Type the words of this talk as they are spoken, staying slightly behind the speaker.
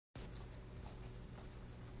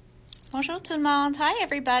Bonjour tout le monde. Hi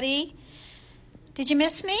everybody. Did you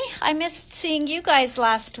miss me? I missed seeing you guys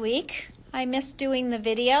last week. I missed doing the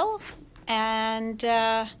video and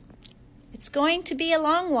it's going to be a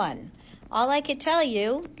long one. All I can tell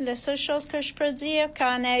you, la seule chose que je peux dire,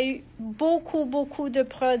 qu'on a eu beaucoup de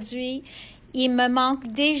produits, il me manque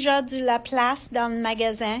déjà de la place dans le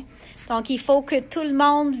magasin. Donc, il faut que tout le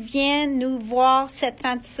monde vienne nous voir cette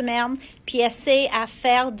fin de semaine puis essaie à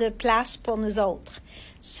faire de place pour nous autres.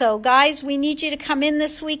 So, guys, we need you to come in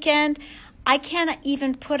this weekend. I can't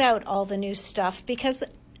even put out all the new stuff because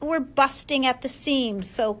we're busting at the seams.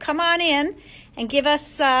 So, come on in and give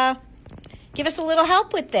us a little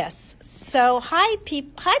help with this. So, hi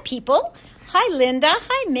people. Hi, Linda.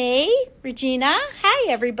 Hi, May. Regina.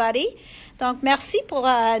 Hi, everybody. Donc, merci pour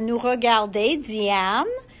nous regarder, Diane.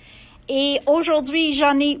 Et aujourd'hui,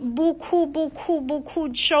 j'en ai beaucoup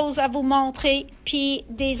de choses à vous montrer, puis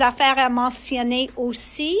des affaires à mentionner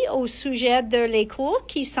aussi au sujet de les cours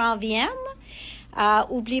qui s'en viennent.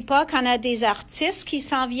 Oublie pas qu'on a des artistes qui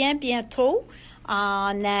s'en viennent bientôt.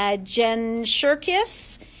 On a Jen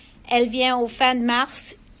Shirkis. Elle vient au fin de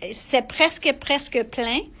mars. C'est presque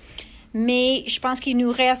plein. Mais je pense qu'il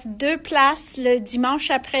nous reste 2 places le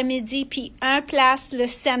dimanche après-midi puis 1 place le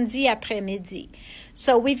samedi après-midi.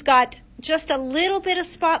 So we've got just a little bit of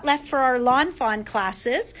spot left for our lawn fawn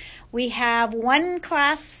classes. We have one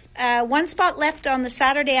spot left on the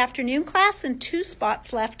Saturday afternoon class and 2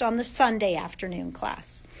 spots left on the Sunday afternoon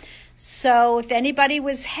class. So if anybody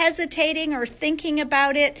was hesitating or thinking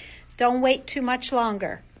about it, don't wait too much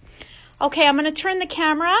longer. Okay, I'm going to turn the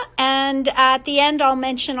camera, and at the end, I'll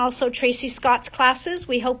mention also Tracy Scott's classes.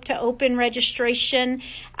 We hope to open registration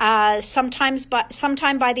sometime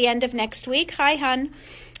by the end of next week. Hi, hun.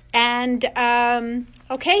 And,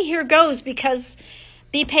 okay, here goes, because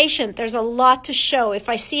be patient. There's a lot to show. If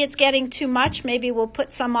I see it's getting too much, maybe we'll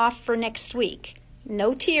put some off for next week.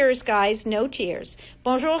 No tears, guys, no tears.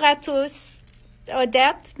 Bonjour à tous.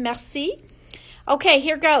 Odette, merci. Okay,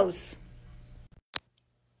 here goes.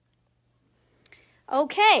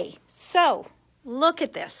 Okay, so look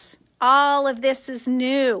at this. All of this is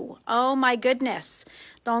new. Oh my goodness.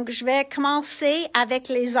 Donc, je vais commencer avec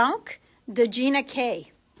les encres de Gina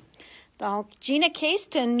K. Donc, Gina K,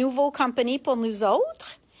 c'est une nouvelle compagnie pour nous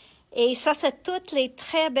autres. Et ça, c'est toutes les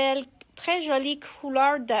très belles, très jolies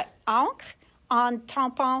couleurs d'encre en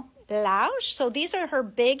tampon large. So, these are her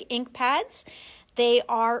big ink pads. They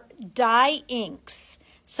are dye inks.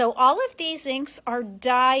 So all of these inks are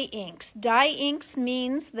dye inks. Dye inks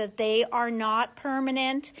means that they are not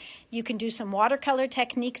permanent. You can do some watercolor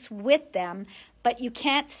techniques with them, but you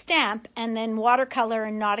can't stamp and then watercolor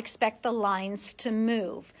and not expect the lines to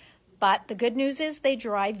move. But the good news is they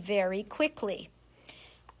dry very quickly.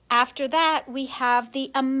 After that, we have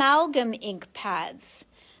the amalgam ink pads.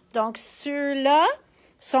 Donc ceux-là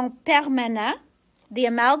sont permanents. The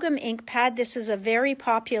amalgam ink pad, this is a very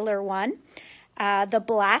popular one. The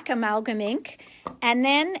black amalgam ink. And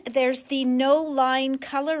then there's the no-line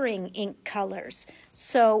coloring ink colors.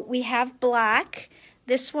 So we have black.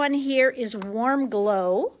 This one here is warm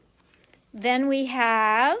glow. Then we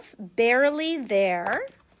have barely there.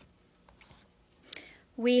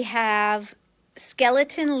 We have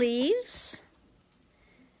skeleton leaves.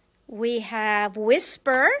 We have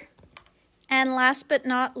whisper. And last but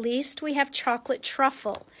not least, we have chocolate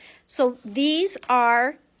truffle. So these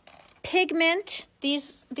are pigment.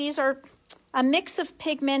 These are a mix of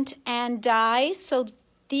pigment and dye. So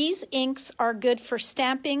these inks are good for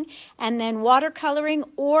stamping and then watercoloring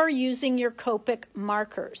or using your Copic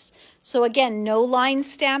markers. So again, no line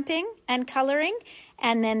stamping and coloring.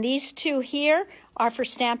 And then these two here are for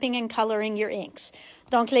stamping and coloring your inks.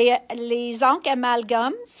 Donc les encres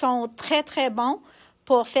amalgam sont très bons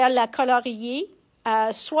pour faire la colorier,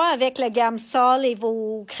 soit avec la gamme Sol et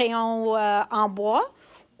vos crayons en bois,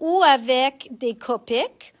 ou avec des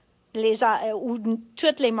Copic, ou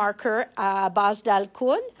tous les marqueurs à base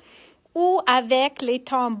d'alcool, ou avec les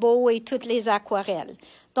tombeaux et toutes les aquarelles.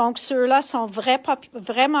 Donc, ceux-là sont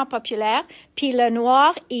vraiment populaires, puis le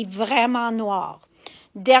noir est vraiment noir.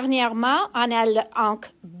 Dernièrement, on a l'encre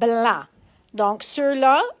blanc. Donc,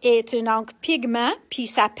 ceux-là est une encre pigment, puis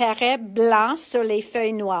ça paraît blanc sur les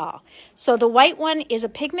feuilles noires. So, the white one is a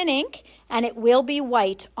pigment ink, and it will be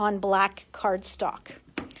white on black cardstock.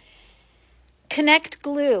 Connect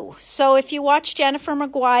glue. So if you watch Jennifer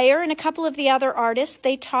McGuire and a couple of the other artists,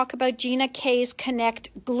 they talk about Gina K's Connect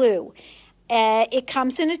glue. It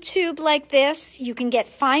comes in a tube like this. You can get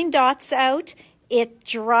fine dots out. It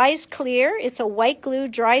dries clear. It's a white glue,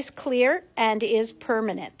 dries clear, and is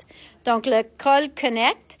permanent. Donc, le colle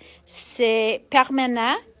Connect, c'est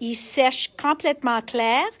permanent, il sèche complètement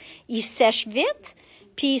clair, il sèche vite,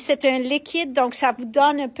 puis c'est un liquide, donc ça vous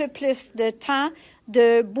donne un peu plus de temps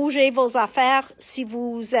de bouger vos affaires si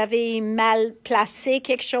vous avez mal placé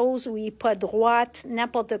quelque chose ou il n'est pas droite,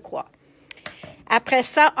 n'importe quoi. Après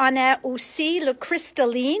ça, on a aussi le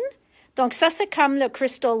crystalline. Donc ça, c'est comme le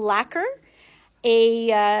crystal lacquer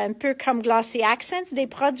et un peu comme Glossy Accents, des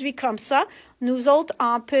produits comme ça. Nous autres,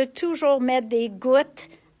 on peut toujours mettre des gouttes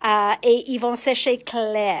et ils vont sécher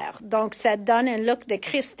clair. Donc, ça donne un look de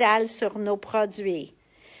cristal sur nos produits.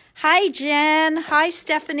 Hi, Jen. Hi,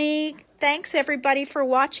 Stephanie. Thanks, everybody, for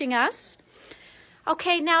watching us.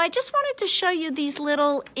 Okay, now I just wanted to show you these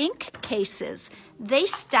little ink cases. They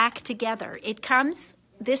stack together. It comes,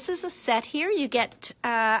 this is a set here. You get,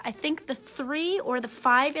 I think, the 3 or the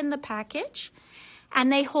 5 in the package.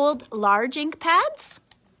 And they hold large ink pads.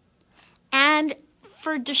 And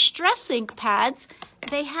for distress ink pads,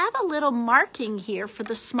 they have a little marking here for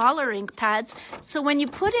the smaller ink pads. So when you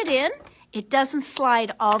put it in, it doesn't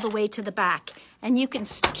slide all the way to the back. And you can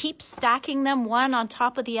keep stacking them one on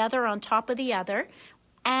top of the other on top of the other.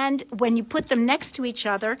 And when you put them next to each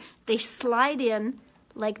other, they slide in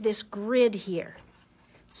like this grid here.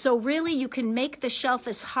 So really, you can make the shelf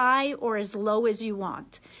as high or as low as you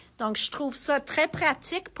want. Donc, je trouve ça très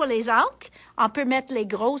pratique pour les encres. On peut mettre les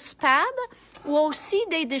grosses pads ou aussi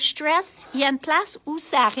des distress. Il y a une place où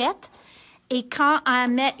ça arrête. Et quand on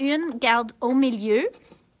met une garde au milieu,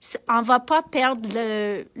 on ne va pas perdre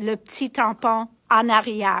le petit tampon en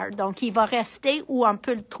arrière. Donc, il va rester où on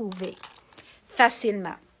peut le trouver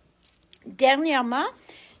facilement. Dernièrement,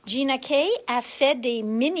 Gina K a fait des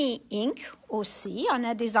mini ink aussi. On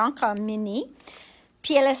a des encres en mini.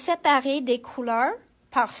 Puis, elle a séparé des couleurs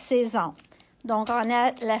par saison. Donc, on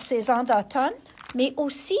a la saison d'automne, mais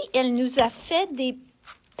aussi, elle nous a fait des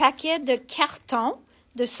paquets de carton,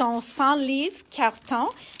 de son 100 livres carton,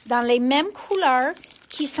 dans les mêmes couleurs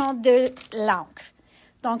qui sont de l'encre.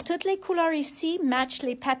 Donc, toutes les couleurs ici matchent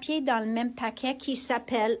les papiers dans le même paquet qui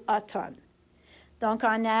s'appelle automne. Donc,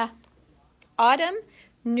 on a autumn,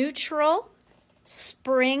 neutral,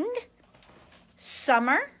 spring,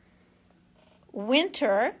 summer,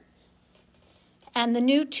 winter, and the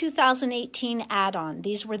new 2018 add-on.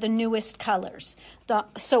 These were the newest colors.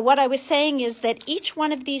 So what I was saying is that each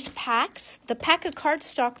one of these packs, the pack of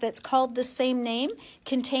cardstock that's called the same name,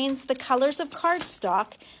 contains the colors of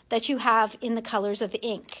cardstock that you have in the colors of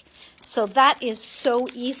ink. So that is so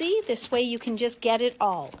easy. This way you can just get it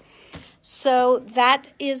all. So that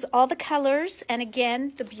is all the colors, and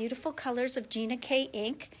again, the beautiful colors of Gina K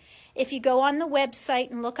ink. If you go on the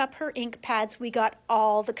website and look up her ink pads, we got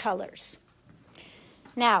all the colors.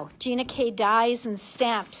 Now, Gina K dies and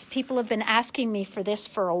stamps. People have been asking me for this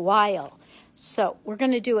for a while, so we're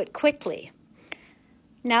going to do it quickly.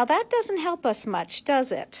 Now, that doesn't help us much,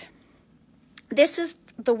 does it? This is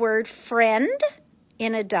the word friend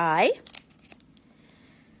in a die.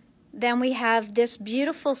 Then we have this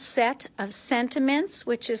beautiful set of sentiments,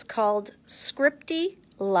 which is called Scripty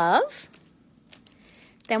Love.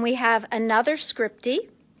 Then we have another Scripty.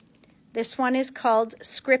 This one is called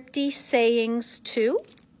Scripty Sayings 2.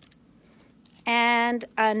 And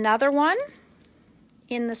another one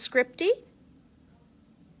in the Scripty.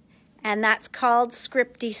 And that's called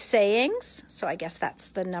Scripty Sayings. So I guess that's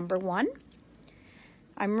the number 1.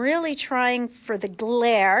 I'm really trying for the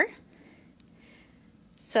glare.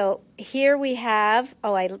 So here we have,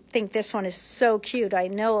 oh, I think this one is so cute. I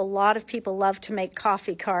know a lot of people love to make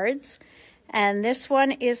coffee cards. And this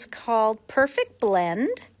one is called Perfect Blend.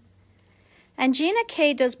 And Gina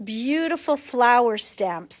K does beautiful flower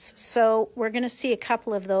stamps. So we're going to see a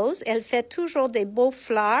couple of those. Elle fait toujours des beaux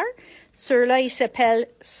fleurs. Ceux-là, il s'appelle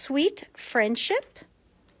Sweet Friendship.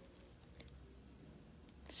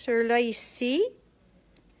 Ceux-là ici,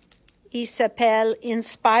 il s'appelle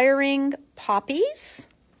Inspiring Poppies.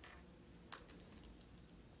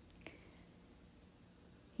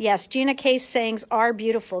 Yes, Gina K's sayings are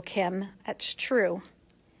beautiful, Kim. That's true.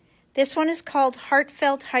 This one is called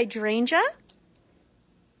Heartfelt Hydrangea.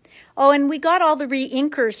 Oh, and we got all the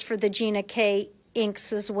re-inkers for the Gina K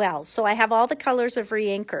inks as well. So I have all the colors of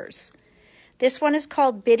re-inkers. This one is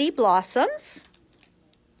called Bitty Blossoms.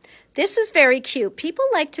 This is very cute. People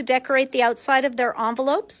like to decorate the outside of their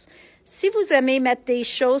envelopes. Si vous aimez mettre des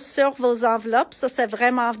choses sur vos enveloppes, ça c'est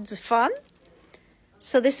vraiment du fun.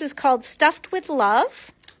 So this is called Stuffed with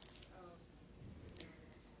Love.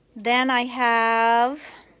 Then I have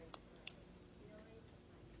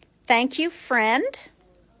Thank You, Friend.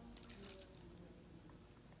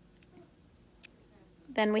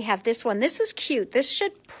 Then we have this one. This is cute. This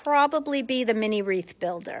should probably be the mini wreath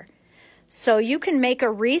builder. So you can make a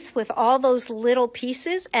wreath with all those little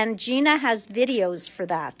pieces, and Gina has videos for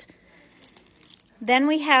that. Then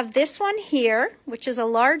we have this one here, which is a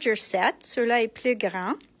larger set. Celui-là est plus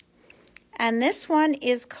grand. And this one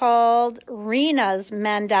is called Rena's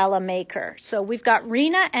Mandala Maker. So we've got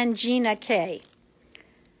Rena and Gina K.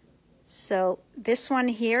 So this one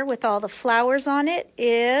here with all the flowers on it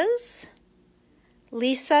is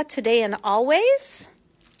Lisa, Today and Always.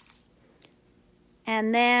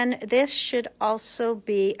 And then this should also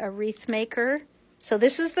be a wreath maker. So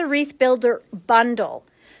this is the Wreath Builder bundle.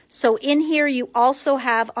 So in here you also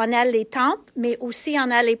have on a les tempes, mais aussi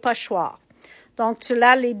on a les pochoirs. Donc tu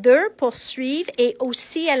as les deux pour suivre et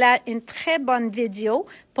aussi elle a une très bonne vidéo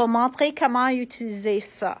pour montrer comment utiliser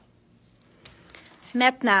ça.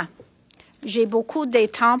 Maintenant, j'ai beaucoup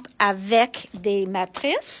d'étampes avec des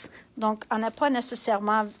matrices. Donc, on n'a pas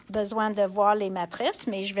nécessairement besoin de voir les matrices,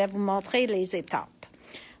 mais je vais vous montrer les étampes.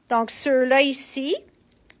 Donc, ceux-là ici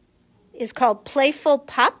is called Playful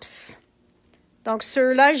Pups. Donc,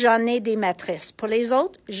 ceux-là, j'en ai des matrices. Pour les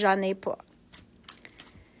autres, j'en ai pas.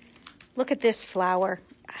 Look at this flower.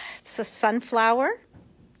 It's a sunflower.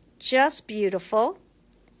 Just beautiful.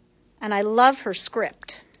 And I love her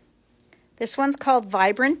script. This one's called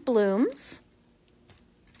Vibrant Blooms.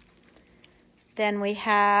 Then we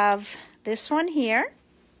have this one here.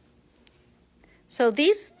 So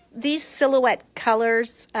these silhouette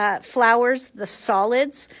colors, flowers, the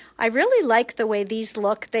solids, I really like the way these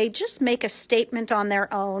look. They just make a statement on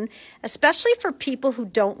their own, especially for people who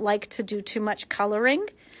don't like to do too much coloring.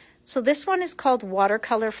 So this one is called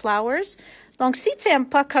Watercolor Flowers. Donc, si tu n'aimes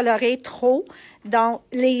pas colorer trop, dans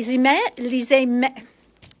les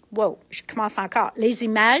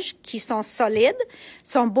images qui sont solides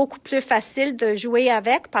sont beaucoup plus faciles de jouer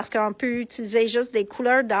avec parce qu'on peut utiliser juste des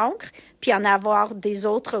couleurs d'encre puis en avoir des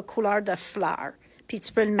autres couleurs de fleurs. Puis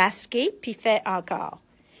tu peux le masquer puis faire encore.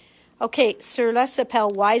 OK, ceux-là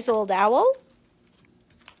s'appellent Wise Old Owl.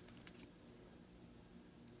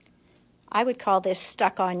 I would call this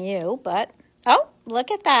Stuck on You, but oh,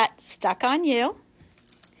 look at that, Stuck on You.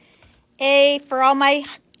 Hey, for all my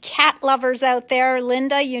cat lovers out there,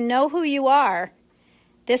 Linda, you know who you are.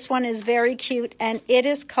 This one is very cute, and it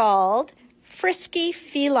is called Frisky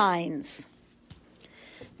Felines.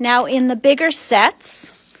 Now, in the bigger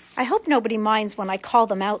sets, I hope nobody minds when I call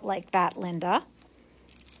them out like that, Linda.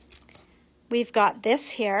 We've got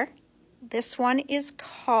this here. This one is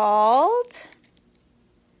called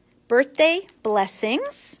Birthday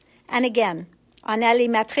Blessings. And again, on a les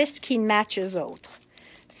matrices qui matchent aux autres.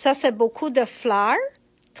 Ça, c'est beaucoup de fleurs.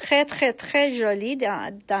 Très, très, très joli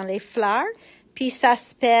dans les fleurs. Puis ça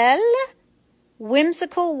s'appelle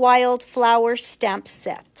Whimsical Wildflower Stamp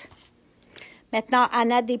Set. Maintenant, on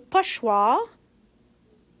a des pochoirs.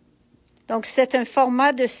 Donc, c'est un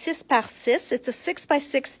format de 6 par 6. It's a 6 by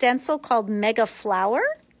 6 stencil called Mega Flower.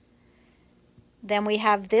 Then we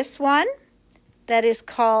have this one that is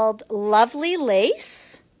called Lovely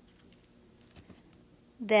Lace.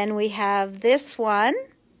 Then we have this one,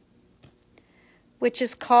 which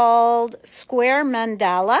is called Square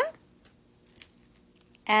Mandala.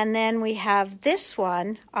 And then we have this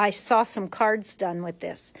one. I saw some cards done with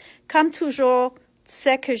this. Comme toujours, tu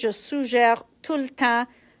sais que je suggère tout le temps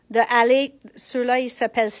d'aller, ceux-là, ils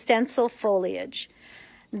s'appellent Stencil Foliage,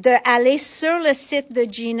 d'aller sur le site de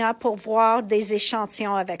Gina pour voir des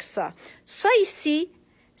échantillons avec ça. Ça ici,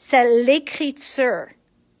 c'est l'écriture.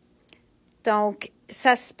 Donc,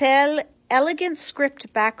 ça s'appelle Elegant Script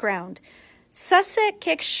Background. Ça, c'est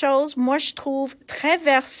quelque chose, moi, je trouve très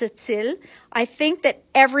versatile. I think that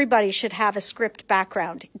everybody should have a script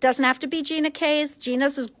background. It doesn't have to be Gina K's.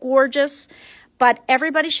 Gina's is gorgeous, but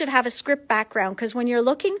everybody should have a script background because when you're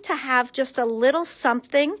looking to have just a little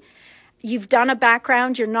something, you've done a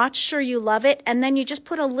background, you're not sure you love it, and then you just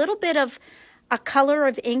put a little bit of a color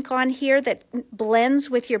of ink on here that blends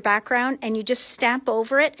with your background, and you just stamp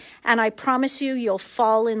over it, and I promise you, you'll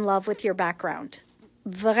fall in love with your background.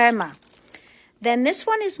 Vraiment. Then this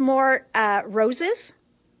one is more roses.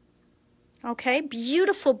 Okay,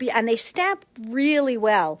 beautiful, and they stamp really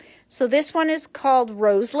well. So this one is called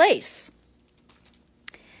Rose Lace.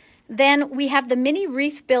 Then we have the Mini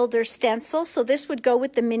Wreath Builder stencil. So this would go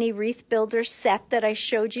with the Mini Wreath Builder set that I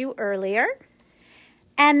showed you earlier.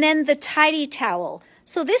 And then the Tidy Towel.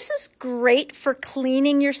 So this is great for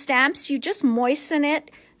cleaning your stamps. You just moisten it,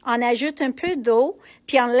 on ajoute un peu d'eau,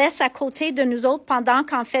 puis on laisse à côté de nous autres pendant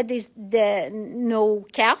qu'on fait nos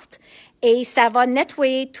cartes. Et ça va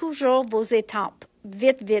nettoyer toujours vos étampes.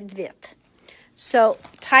 Vite, vite, vite. So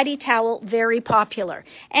tidy towel, very popular.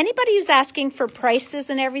 Anybody who's asking for prices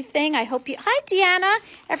and everything, I hope you... Hi, Deanna.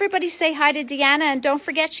 Everybody say hi to Deanna. And don't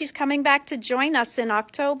forget, she's coming back to join us in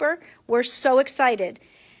October. We're so excited.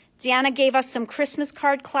 Deanna gave us some Christmas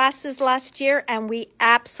card classes last year, and we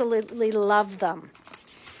absolutely love them.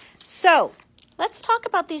 So let's talk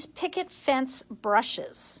about these picket fence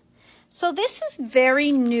brushes. So this is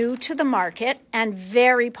very new to the market and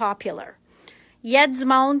very popular. Il y a du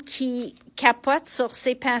monde qui capote sur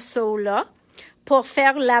ces pinceaux-là pour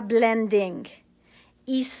faire la blending.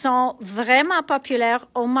 Ils sont vraiment populaires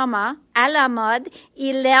au moment, à la mode.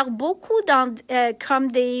 Ils l'air beaucoup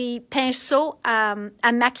comme des pinceaux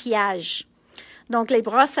à maquillage. Donc, les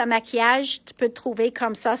brosses à maquillage, tu peux trouver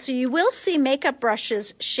comme ça. So you will see makeup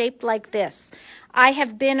brushes shaped like this. I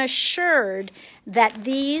have been assured that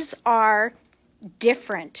these are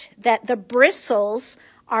different, that the bristles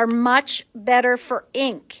are much better for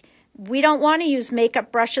ink. We don't want to use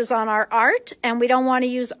makeup brushes on our art, and we don't want to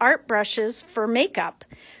use art brushes for makeup.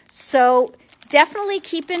 So definitely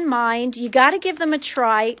keep in mind, you got to give them a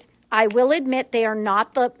try. I will admit they're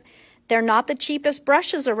not the cheapest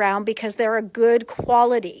brushes around because they're a good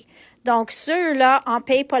quality. Donc ceux-là, on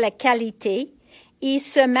paye pour la qualité. Ils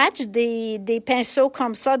se matchent des pinceaux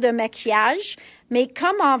comme ça de maquillage, mais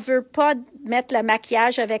comme on ne veut pas mettre le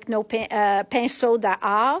maquillage avec nos pinceaux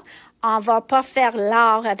d'art, on ne va pas faire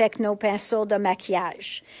l'art avec nos pinceaux de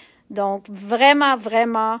maquillage. Donc, vraiment,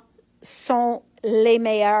 vraiment, sont les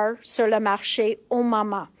meilleurs sur le marché au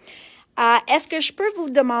moment. Est-ce que je peux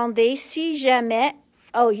vous demander si jamais...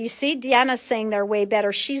 Oh, you see, Deanna's saying they're way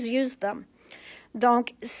better. She's used them.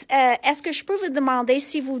 Donc, est-ce que je peux vous demander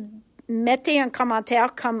si vous mettez un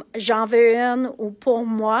commentaire comme « j'en veux une » ou « pour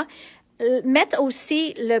moi », mettre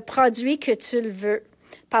aussi le produit que tu le veux.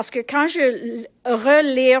 Parce que quand je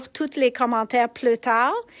relire tous les commentaires plus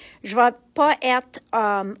tard, je ne vais pas être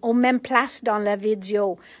aux mêmes places dans la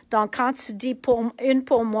vidéo. Donc, quand tu dis une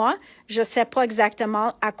pour moi, je ne sais pas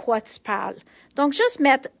exactement à quoi tu parles. Donc, juste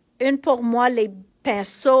mettre une pour moi, les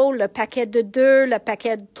pinceaux, le paquet de 2, le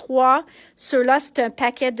paquet de 3. Ceux-là, c'est un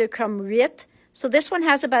paquet de comme 8. So this one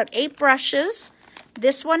has about 8 brushes.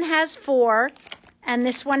 This one has 4. And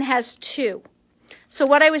this one has 2. So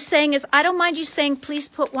what I was saying is, I don't mind you saying, please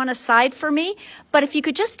put one aside for me. But if you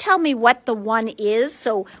could just tell me what the one is,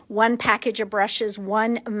 so one package of brushes,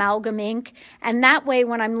 one amalgam ink, and that way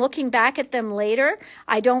when I'm looking back at them later,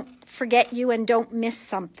 I don't forget you and don't miss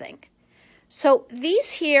something. So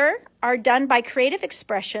these here are done by Creative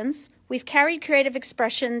Expressions. We've carried Creative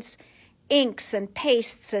Expressions inks and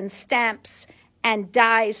pastes and stamps and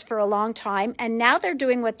dyes for a long time, and now they're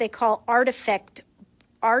doing what they call art effects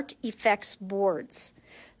boards.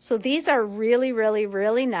 So these are really, really,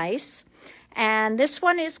 really nice. And this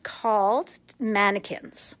one is called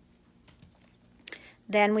mannequins.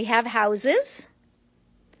 Then we have houses.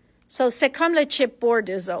 So c'est comme le chipboard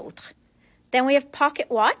des autres. Then we have pocket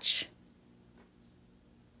watch.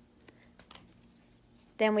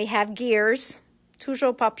 Then we have gears,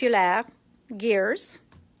 toujours populaire, gears.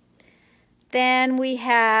 Then we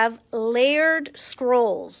have layered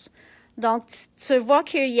scrolls. Donc, tu vois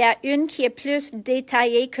qu'il y a une qui est plus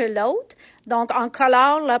détaillée que l'autre. Donc, on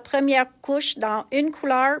colore la première couche dans une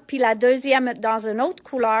couleur, puis la deuxième dans une autre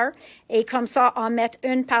couleur. Et comme ça, on met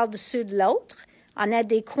une par-dessus de l'autre. On a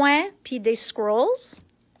des coins, puis des scrolls.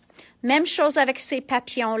 Même chose avec ces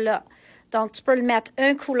papillons-là. Donc, tu peux le mettre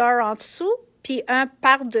une couleur en dessous, puis un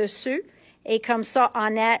par-dessus. Et comme ça,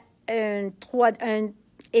 on a un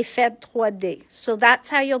effet 3D. So that's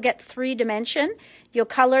how you'll get 3-dimension. You'll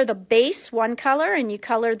color the base one color, and you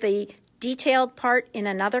color the detailed part in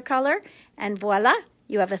another color. And voila,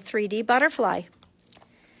 you have a 3D butterfly.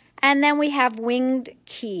 And then we have winged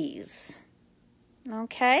keys.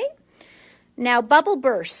 Okay? Now, bubble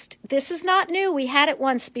burst. This is not new. We had it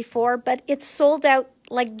once before, but it's sold out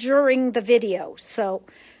like during the video. So,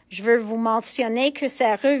 je veux vous mentionner que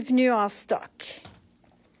c'est revenu en stock.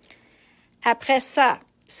 Après ça,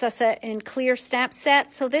 c'est une clear stamp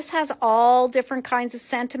set. So this has all different kinds of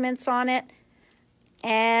sentiments on it.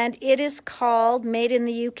 And it is called Made in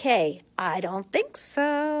the UK. I don't think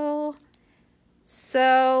so.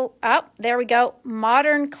 So, oh, there we go.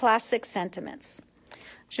 Modern Classic Sentiments.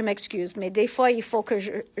 Je m'excuse, mais des fois, il faut que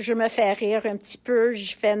je me fais rire un petit peu.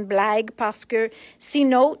 Je fais une blague parce que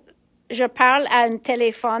sinon, je parle à un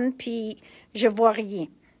téléphone puis je vois rien.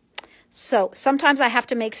 So sometimes I have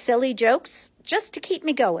to make silly jokes just to keep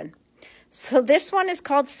me going. So this one is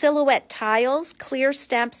called Silhouette Tiles, Clear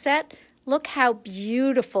Stamp Set. Look how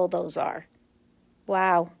beautiful those are.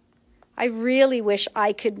 Wow. I really wish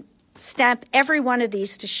I could stamp every one of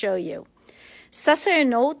these to show you. Ça, c'est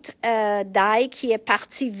un autre die qui est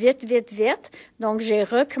parti vite, vite, vite. Donc, j'ai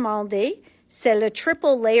recommandé. C'est le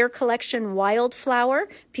Triple Layer Collection Wildflower.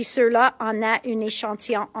 Puis ceux-là, on a un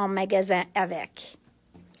échantillon en magasin avec.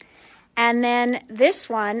 And then this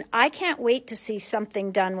one, I can't wait to see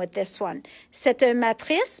something done with this one. C'est une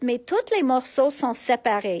matrice, mais tous les morceaux sont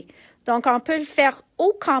séparés. Donc, on peut le faire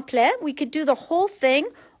au complet. We could do the whole thing,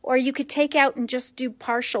 or you could take out and just do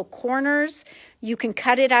partial corners. You can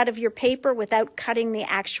cut it out of your paper without cutting the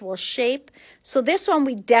actual shape. So this one,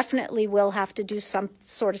 we definitely will have to do some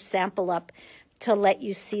sort of sample up to let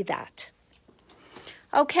you see that.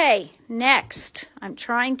 Okay, next, I'm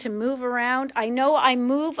trying to move around. I know I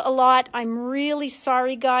move a lot. I'm really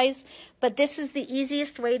sorry, guys, but this is the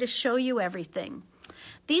easiest way to show you everything.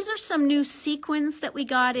 These are some new sequins that we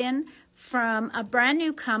got in from a brand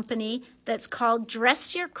new company that's called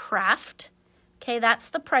Dress Your Craft. Okay, that's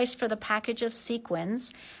the price for the package of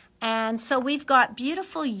sequins. And so we've got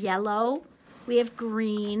beautiful yellow. We have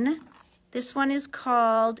green. This one is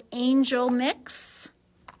called Angel Mix.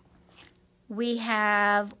 We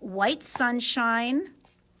have White Sunshine.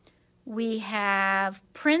 We have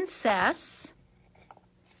Princess.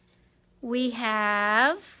 We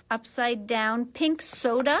have upside down Pink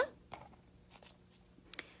Soda.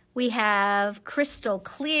 We have Crystal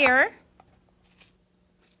Clear.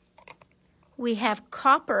 We have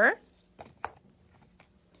Copper.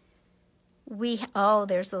 Oh,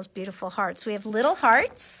 there's those beautiful hearts. We have little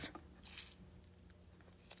hearts.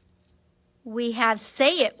 We have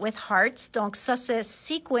Say It with hearts. Donc, ça, c'est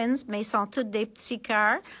sequins, mais sont toutes des petits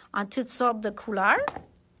cœurs en toutes sortes de couleurs.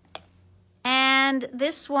 And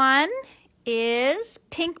this one is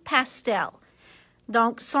Pink Pastel.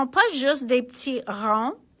 Donc, ce ne sont pas juste des petits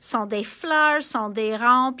ronds, sont des fleurs, sont des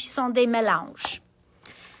ronds, puis sont des mélanges.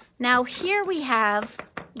 Now, here we have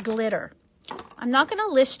glitter. I'm not going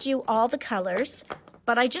to list you all the colors,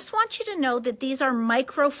 but I just want you to know that these are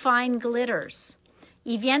microfine glitters.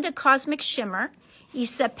 Il vient de Cosmic Shimmer. Il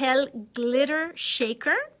s'appelle Glitter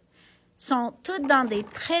Shaker. Sont toutes dans des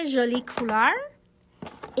très jolies couleurs.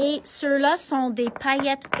 Et ceux-là sont des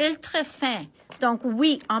paillettes ultra fins. Donc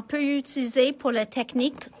oui, on peut utiliser pour la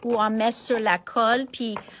technique où on met sur la colle,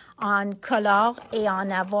 puis on colore et on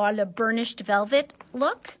avoir le burnished velvet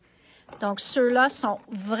look. Donc ceux-là sont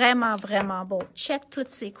vraiment, vraiment beaux. Check toutes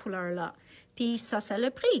ces couleurs-là. Puis ça, c'est le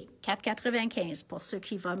prix. $4,95 pour ceux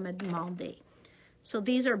qui vont me demander. So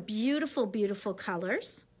these are beautiful, beautiful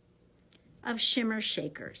colors of shimmer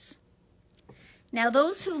shakers. Now,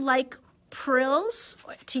 those who like prills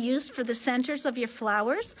to use for the centers of your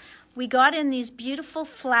flowers, we got in these beautiful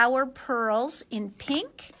flower pearls in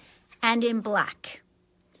pink and in black.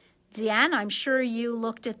 Deanne, I'm sure you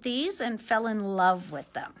looked at these and fell in love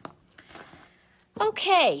with them.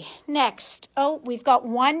 Okay, next. Oh, we've got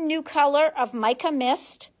one new color of mica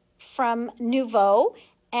mist from Nouveau.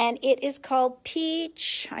 And it is called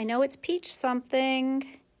Peach. I know it's peach something.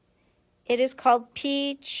 It is called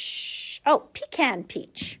Peach. Oh, Pecan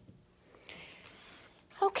Peach.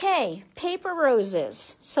 Okay, Paper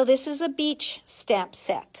Roses. So this is a beach stamp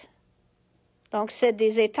set. Donc, c'est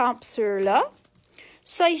des étampes sur là.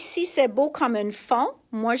 Ça ici, c'est beau comme un fond.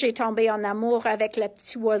 Moi, j'ai tombé en amour avec le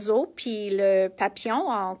petit oiseau puis le papillon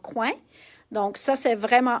en coin. Donc, ça, c'est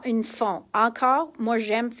vraiment une fond. Encore, moi,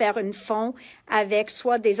 j'aime faire une fond avec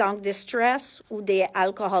soit des encres distress ou des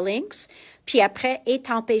alcohol inks. Puis après,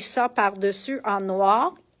 étamper ça par-dessus en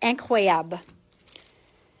noir. Incroyable.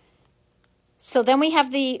 So then we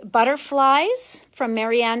have the butterflies from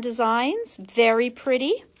Marianne Designs. Very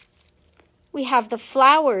pretty. We have the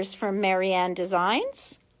flowers from Marianne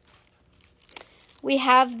Designs. We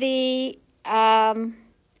have the...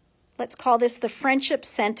 let's call this the Friendship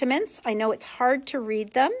Sentiments. I know it's hard to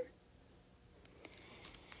read them.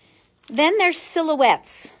 Then there's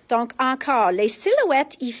silhouettes. Donc, encore, les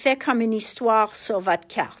silhouettes, il fait comme une histoire sur votre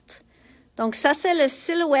carte. Donc, ça, c'est le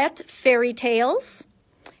silhouette Fairy Tales.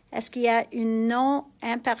 Est-ce qu'il y a un nom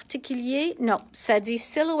en particulier? Non, ça dit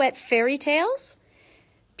silhouette Fairy Tales.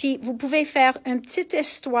 Puis, vous pouvez faire une petite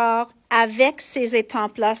histoire avec ces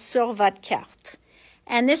étampes-là sur votre carte.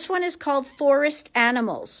 And this one is called Forest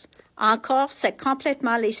Animals. Encore, c'est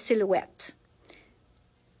complètement les silhouettes.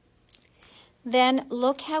 Then,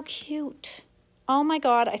 look how cute. Oh my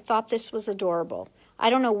God, I thought this was adorable. I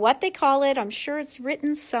don't know what they call it. I'm sure it's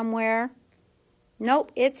written somewhere.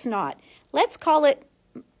 Nope, it's not. Let's call it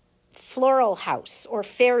Floral House or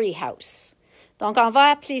Fairy House. Donc, on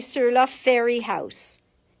va appeler ceux-là Fairy House.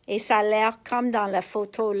 Et ça a l'air comme dans la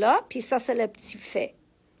photo là, puis ça, c'est le petit fait.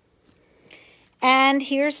 And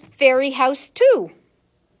here's Fairy House 2.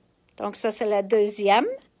 Donc, ça, c'est la deuxième,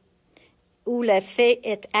 où le fait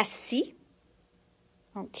est assis.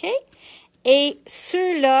 OK? Et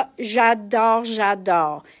ceux-là, j'adore,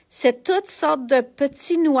 j'adore. C'est toutes sortes de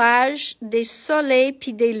petits nuages, des soleils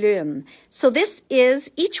puis des lunes. So this is,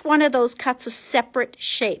 each one of those cuts a separate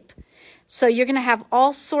shape. So you're going to have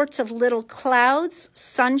all sorts of little clouds,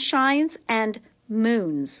 sunshines, and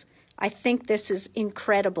moons. I think this is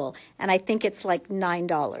incredible, and I think it's like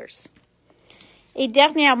 $9. Et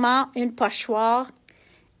dernièrement, une pochoir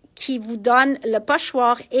qui vous donne le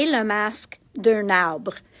pochoir et le masque d'un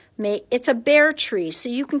arbre. Mais it's a bare tree, so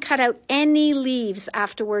you can cut out any leaves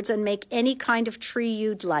afterwards and make any kind of tree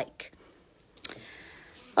you'd like.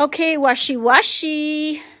 OK,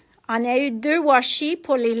 washi-washi. On a eu 2 washi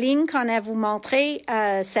pour les lignes qu'on a vous montré,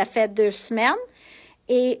 ça fait 2 semaines.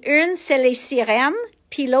 Et une, c'est les sirènes,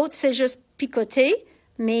 puis l'autre, c'est juste picoté,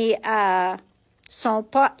 mais sont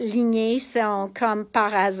pas lignées, sont comme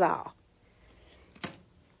par hasard.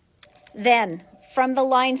 Then, from the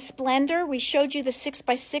line Splendor, we showed you the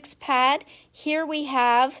 6x6 pad. Here we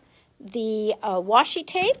have the washi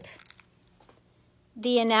tape,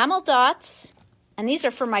 the enamel dots, and these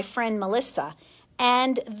are for my friend Melissa,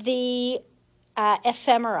 and the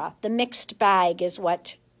ephemera, the mixed bag is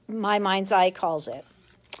what my mind's eye calls it.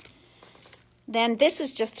 Then this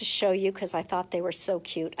is just to show you because I thought they were so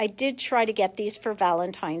cute. I did try to get these for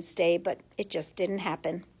Valentine's Day, but it just didn't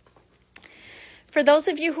happen. For those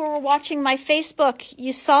of you who were watching my Facebook,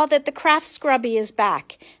 you saw that the craft scrubby is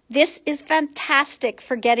back. This is fantastic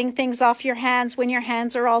for getting things off your hands when your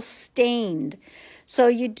hands are all stained. So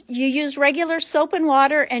you use regular soap and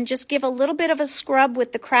water and just give a little bit of a scrub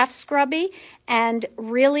with the craft scrubby. And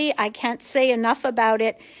really, I can't say enough about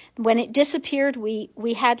it. When it disappeared,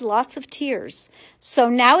 we had lots of tears. So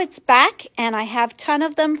now it's back, and I have a ton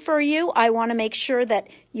of them for you. I want to make sure that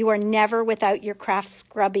you are never without your craft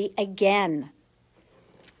scrubby again.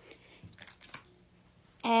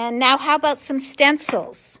 And now how about some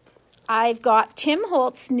stencils? I've got Tim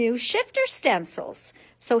Holtz new shifter stencils.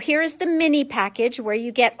 So here is the mini package where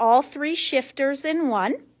you get all 3 shifters in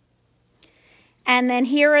one. And then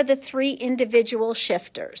here are the 3 individual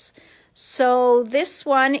shifters. So this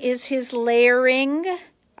one is his layering.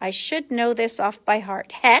 I should know this off by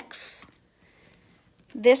heart. Hex.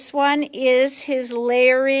 This one is his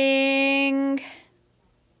layering.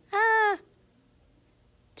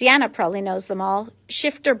 Deanna probably knows them all.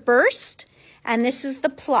 Shifter Burst, and this is the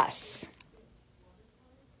Plus.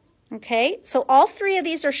 Okay, so all 3 of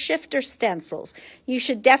these are shifter stencils. You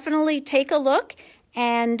should definitely take a look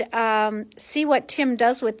and see what Tim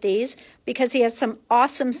does with these because he has some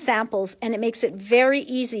awesome samples and it makes it very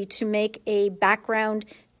easy to make a background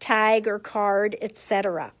tag or card,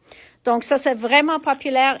 etc. Donc ça c'est vraiment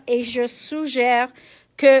populaire et je suggère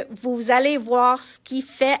que vous allez voir ce qu'il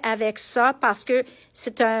fait avec ça parce que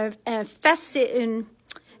c'est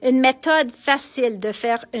une méthode facile de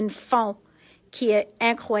faire un fond qui est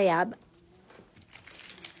incroyable.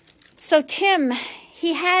 So Tim,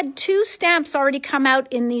 he had 2 stamps already come out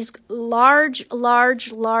in these large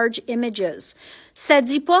images. Ça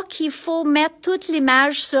dit pas qu'il faut mettre toute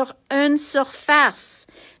l'image sur une surface.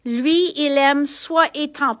 Lui, il aime soit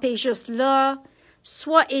étamper juste là,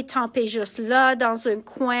 soit étamper juste là dans un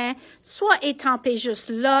coin, soit étamper juste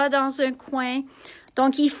là dans un coin.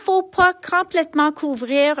 Donc, il faut pas complètement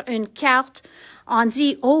couvrir une carte. On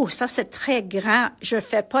dit, oh, ça c'est très grand. Je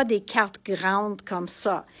fais pas des cartes grandes comme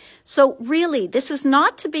ça. So really, this is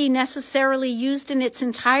not to be necessarily used in its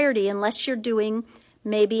entirety unless you're doing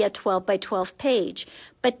maybe a 12 by 12 page.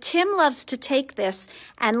 But Tim loves to take this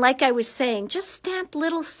and like I was saying, just stamp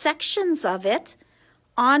little sections of it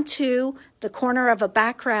onto the corner of a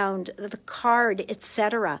background, the card,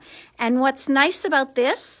 etc. And what's nice about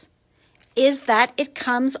this is that it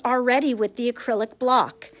comes already with the acrylic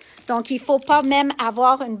block. Donc, il ne faut pas même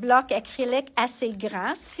avoir un bloc acrylique assez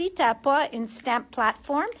grand. Si tu n'as pas une stamp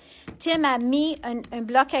platform, Tim a mis un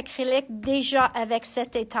bloc acrylique déjà avec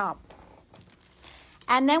cette étampe.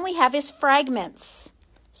 And then we have his fragments.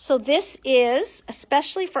 So this is,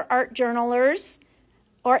 especially for art journalers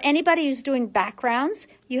or anybody who's doing backgrounds,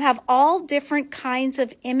 you have all different kinds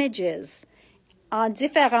of images en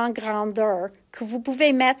différentes grandeurs que vous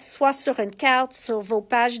pouvez mettre soit sur une carte, sur vos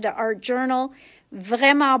pages de art journal.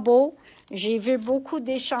 Vraiment beau. J'ai vu beaucoup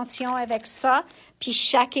d'échantillons avec ça. Puis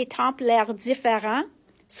chaque étampe l'air différent.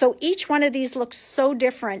 So each one of these looks so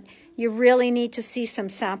different. You really need to see some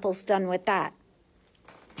samples done with that.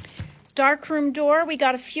 Darkroom door, we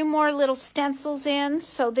got a few more little stencils in.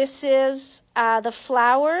 So this is the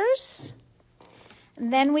flowers.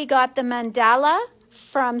 And then we got the mandala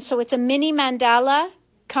so it's a mini mandala,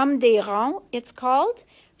 comme des ronds, it's called,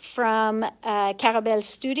 from Carabel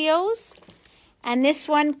Studios. And this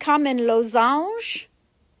one come in losange.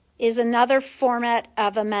 is another format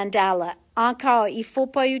of a mandala. Encore, il ne faut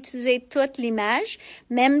pas utiliser toute l'image,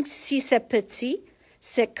 même si c'est petit.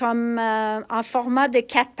 C'est comme en format de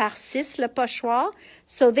 4 par 6, le pochoir.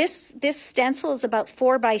 So this stencil is about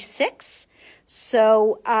 4 by 6.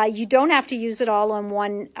 So you don't have to use it all on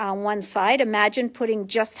one side. Imagine putting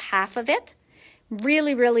just half of it.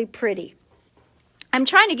 Really, really pretty. I'm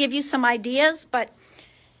trying to give you some ideas, but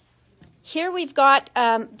here we've got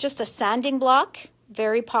just a sanding block,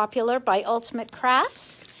 very popular by Ultimate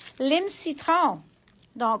Crafts. Lime citron.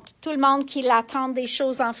 Donc, tout le monde qui l'attend des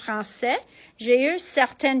choses en français. J'ai eu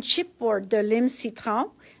certaines chipboards de lime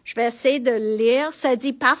citron. Je vais essayer de lire. Ça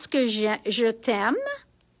dit « Parce que je t'aime ».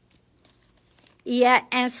 Il y a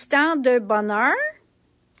 « Instant de bonheur ».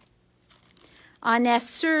 On est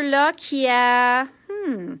ceux-là qui a...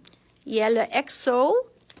 il y a le EXO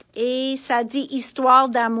et ça dit « Histoire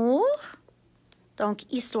d'amour ». Donc, «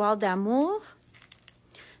 Histoire d'amour ».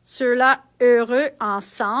 Ceux-là « Heureux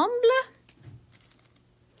ensemble ».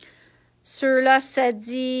 Ceux-là, ça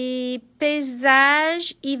dit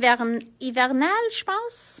paysage hivernal, je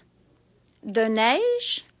pense, de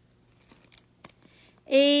neige.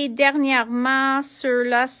 Et dernièrement,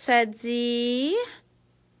 ceux-là, ça dit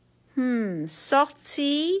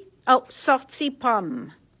sortie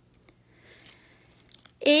pomme.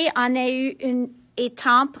 Et on a eu une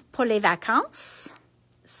étampe pour les vacances.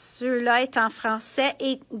 Ceux-là est en français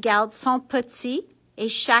et garde son petit et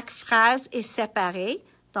chaque phrase est séparée.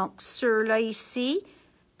 Donc, ceux-là ici,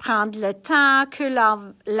 prendre le temps que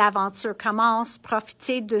l'aventure commence,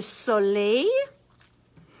 profiter du soleil.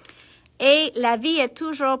 Et la vie est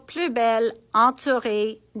toujours plus belle,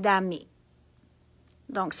 entourée d'amis.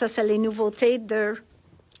 Donc, ça, c'est les nouveautés de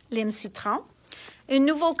Lime Citron. Une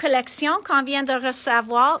nouvelle collection qu'on vient de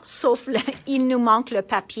recevoir, sauf il nous manque le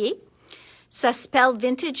papier. Ça s'appelle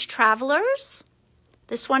Vintage Travelers.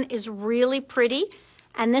 This one is really pretty.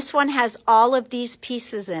 And this one has all of these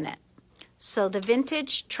pieces in it. So the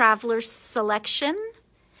Vintage Traveler Selection.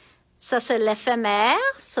 Ça, c'est l'éphémère.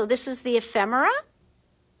 So this is the ephemera.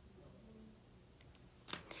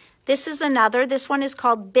 This is another. This one is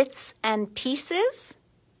called Bits and Pieces.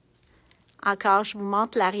 Encore, je vous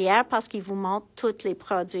montre l'arrière parce qu'il vous montre tous les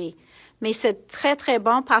produits. Mais c'est très, très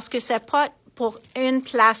bon parce que c'est pas pour une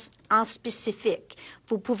place en spécifique.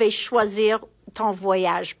 Vous pouvez choisir ton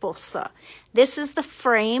voyage pour ça. This is the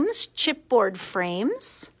frames, chipboard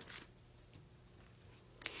frames.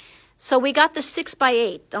 So we got the 6 by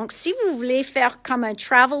 8. Donc, si vous voulez faire comme un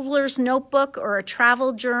traveler's notebook or a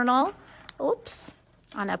travel journal, oups,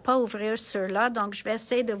 on n'a pas ouvert ceux-là, donc je vais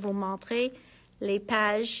essayer de vous montrer les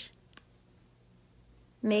pages.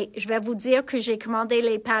 Mais je vais vous dire que j'ai commandé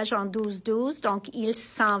les pages en 12-12, donc il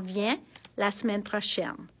s'en vient la semaine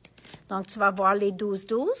prochaine. Donc, tu vas voir les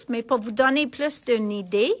 12-12. Mais pour vous donner plus d'une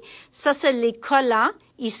idée, ça, c'est les collants.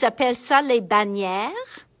 Ils s'appellent ça les bannières.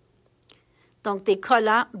 Donc, des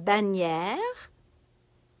collants bannières.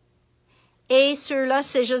 Et ceux-là,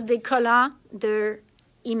 c'est juste des collants de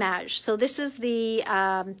images. So, this is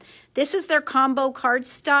their combo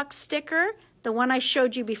cardstock sticker. The one I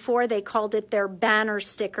showed you before, they called it their banner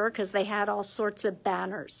sticker because they had all sorts of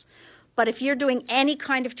banners. But if you're doing any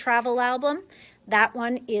kind of travel album, that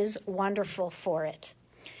one is wonderful for it.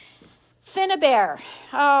 Finnabair.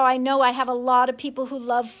 Oh, I know I have a lot of people who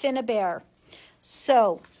love Finnabair.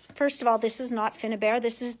 So, first of all, this is not Finnabair.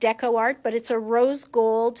 This is Deco Art, but it's a rose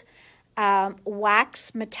gold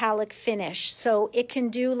wax metallic finish. So it can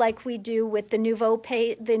do like we do with the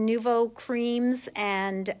Nouveau creams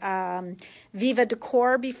and Viva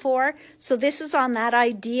Decor before. So this is on that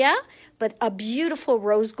idea, but a beautiful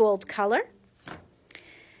rose gold color.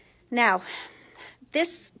 Now,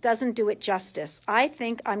 this doesn't do it justice. I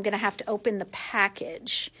think I'm going to have to open the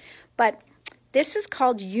package. But this is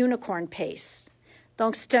called unicorn paste.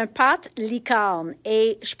 Donc, c'est un pâte licorne.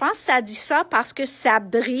 Et je pense que ça dit ça parce que ça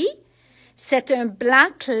brille. C'est un blanc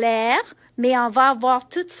clair, mais on va avoir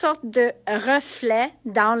toutes sortes de reflets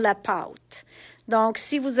dans la pâte. Donc,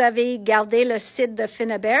 si vous avez gardé le site de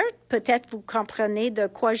Finnabair, peut-être vous comprenez de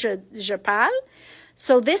quoi je parle.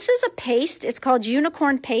 So this is a paste. It's called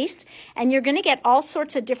unicorn paste, and you're going to get all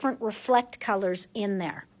sorts of different reflect colors in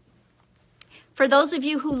there. For those of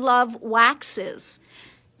you who love waxes,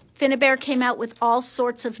 Finnabair came out with all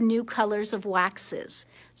sorts of new colors of waxes.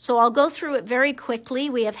 So I'll go through it very quickly.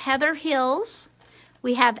 We have Heather Hills.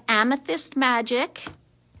 We have Amethyst Magic.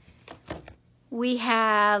 We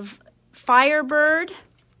have Firebird.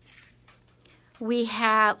 We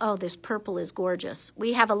have, oh, this purple is gorgeous.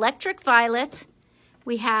 We have Electric Violet.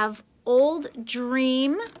 We have Old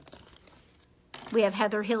Dream. We have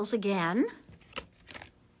Heather Hills again.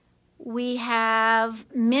 We have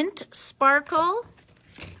Mint Sparkle.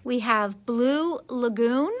 We have Blue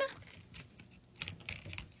Lagoon.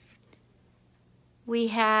 We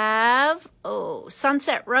have,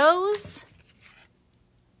 Sunset Rose.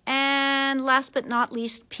 And last but not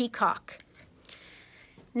least, Peacock.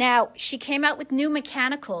 Now, she came out with new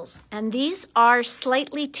mechanicals, and these are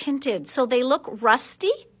slightly tinted, so they look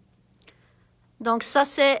rusty. Donc, ça,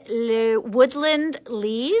 c'est le Woodland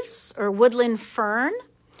Leaves, or Woodland Fern.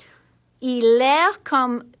 Il a l'air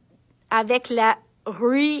comme avec la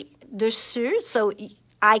rouille dessus, so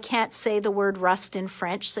I can't say the word rust in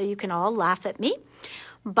French, so you can all laugh at me.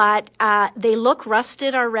 But they look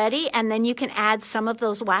rusted already, and then you can add some of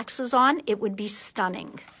those waxes on. It would be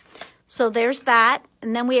stunning. So there's that.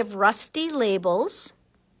 And then we have rusty labels.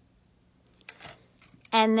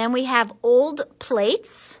 And then we have old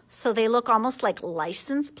plates. So they look almost like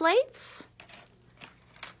license plates.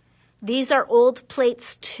 These are old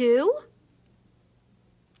plates too.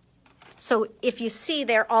 So if you see,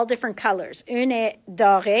 they're all different colors. Une est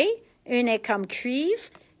dorée, une est comme cuivre,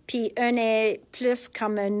 puis une est plus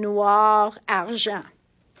comme un noir argent.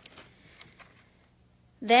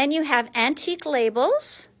 Then you have antique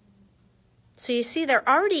labels. So you see, they're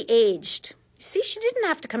already aged. See, she didn't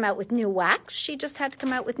have to come out with new wax. She just had to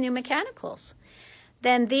come out with new mechanicals.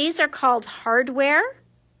 Then these are called hardware.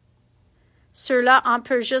 Ceux-là, on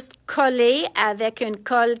peut juste coller avec une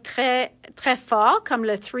colle très, très fort, comme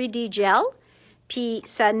le 3D gel. Puis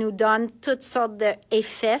ça nous donne toutes sortes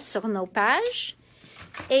d'effets sur nos pages.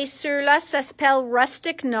 Et ceux-là, ça s'appelle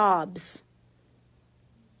rustic knobs.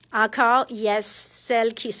 Encore, il y a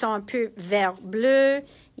celles qui sont un peu vert-bleu.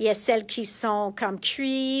 Il y a celles qui sont comme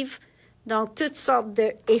cuivre. Donc, toutes sortes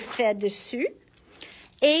d'effets dessus.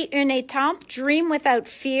 Et une étampe, Dream Without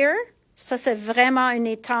Fear. Ça, c'est vraiment une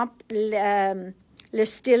étampe, le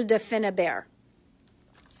style de Finnebear.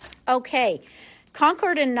 Okay.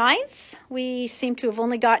 Concord and Ninth. We seem to have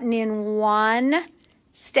only gotten in one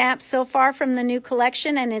stamp so far from the new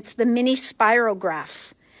collection, and it's the mini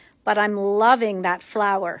spirograph. But I'm loving that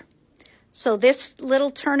flower. So this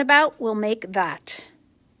little turnabout will make that.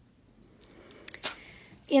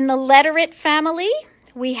 In the Letter It family,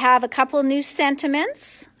 we have a couple new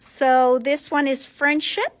sentiments. So this one is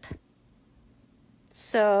friendship.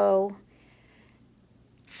 So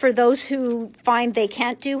for those who find they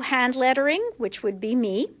can't do hand lettering, which would be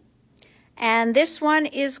me. And this one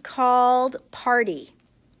is called Party.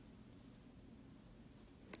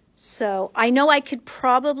 So I know I could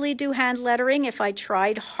probably do hand lettering if I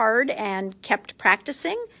tried hard and kept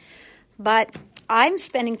practicing, but I'm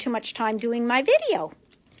spending too much time doing my video.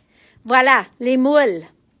 Voilà, les moules.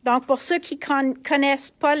 Donc, pour ceux qui connaissent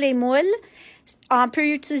pas les moules, on peut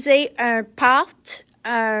utiliser un part,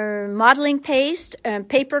 un modeling paste, un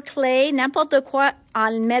paper clay, n'importe quoi, on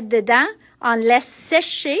le met dedans, on le laisse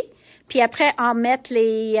sécher, puis après, on met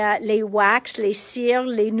les wax, les cires,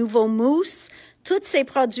 les nouveaux mousses, tous ces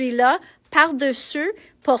produits-là par-dessus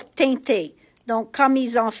pour teinter. Donc, comme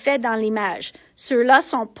ils ont fait dans l'image. Ceux-là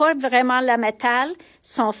sont pas vraiment la métal,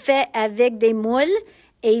 sont faits avec des moules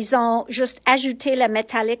et ils ont juste ajouté la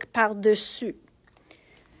métallique par-dessus.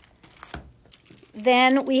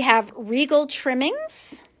 Then we have regal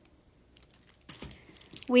trimmings.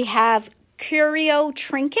 We have curio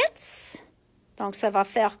trinkets. Donc, ça va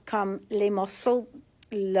faire comme les morceaux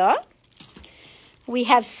là. We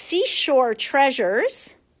have seashore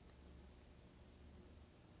treasures.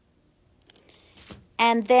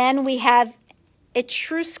 And then we have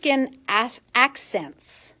Etruscan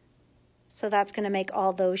accents. So that's going to make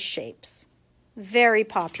all those shapes. Very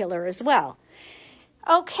popular as well.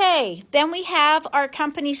 Okay, then we have our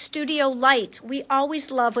company Studio Light. We always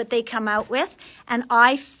love what they come out with, and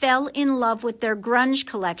I fell in love with their grunge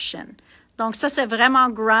collection. Donc ça, c'est vraiment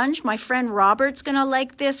grunge. My friend Robert's going to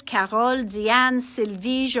like this. Carole, Diane,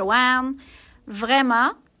 Sylvie, Joanne.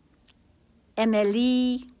 Vraiment.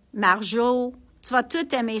 Emily, Marjo. Tu vas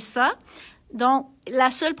tout aimer ça. Donc, le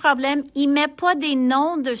seul problème, il ne met pas des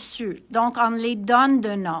noms dessus. Donc, on les donne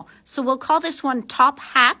de noms. So, we'll call this one Top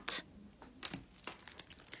Hat.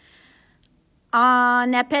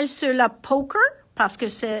 On appelle ceux-là Poker, parce que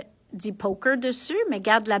c'est dit poker dessus, mais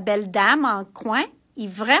regarde la belle dame en coin. Il est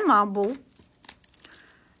vraiment beau.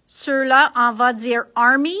 Ceux-là, on va dire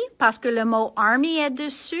Army, parce que le mot Army est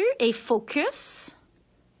dessus, et Focus.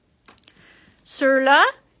 Ceux-là,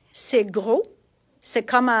 c'est gros. C'est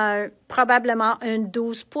comme probablement un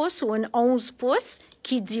 12 pouces ou un 11 pouces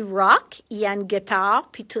qui dit rock. Il y a une guitare,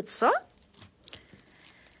 puis tout ça.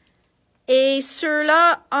 Et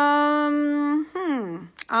ceux-là, on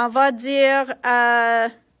va dire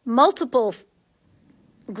multiple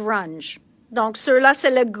grunge. Donc, ceux-là,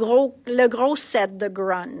 c'est le gros set de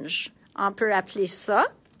grunge. On peut appeler ça.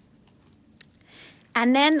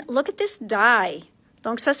 And then, look at this die.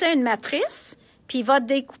 Donc, ça, c'est une matrice. Puis, il va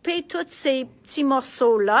découper tous ces petits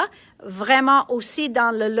morceaux-là, vraiment aussi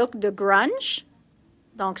dans le look de grunge.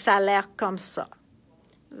 Donc, ça a l'air comme ça.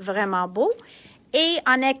 Vraiment beau. Et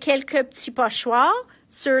on a quelques petits pochoirs.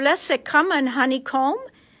 Ceux-là, c'est comme un honeycomb,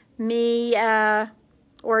 mais,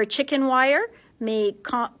 or a chicken wire, mais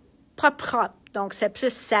pas propre. Donc, c'est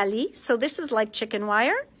plus sali. So, this is like chicken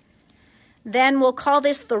wire. Then we'll call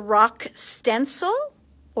this the rock stencil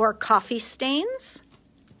or coffee stains.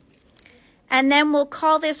 And then we'll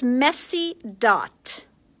call this messy dot.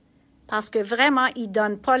 Parce que vraiment, ils ne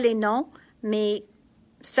donnent pas les noms, mais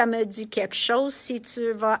ça me dit quelque chose si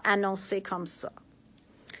tu vas annoncer comme ça.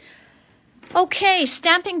 OK,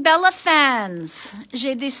 Stamping Bella fans.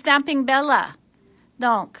 J'ai des Stamping Bella.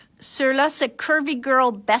 Donc, ceux-là, c'est Curvy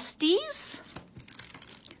Girl Besties.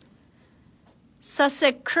 Ça,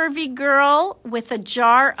 c'est Curvy Girl with a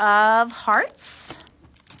jar of hearts.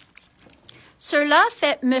 Ceux-là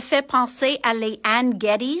me fait penser à les Anne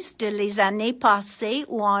Gettys de les années passées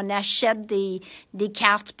où on achète des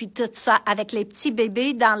cartes puis tout ça avec les petits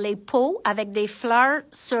bébés dans les pots avec des fleurs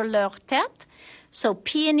sur leur tête. So,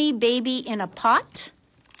 Peony Baby in a Pot.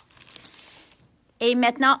 Et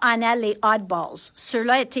maintenant, on a les Oddballs.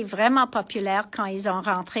 Ceux-là étaient vraiment populaires quand ils ont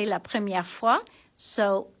rentré la première fois.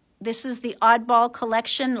 So, this is the Oddball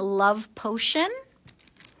Collection Love Potion.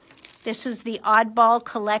 This is the Oddball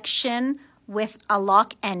Collection with a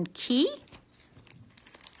lock and key.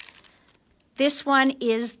 This one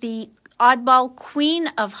is the Oddball Queen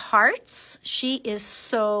of Hearts. She is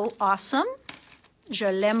so awesome. Je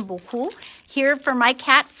l'aime beaucoup. Here for my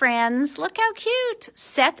cat friends, look how cute.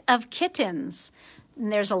 Set of kittens.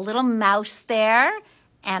 And there's a little mouse there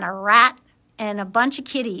and a rat and a bunch of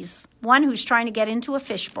kitties. One who's trying to get into a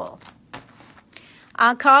fishbowl.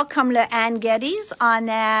 Encore comme le Anne Gettys, on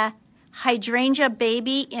a Hydrangea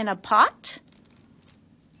Baby in a Pot.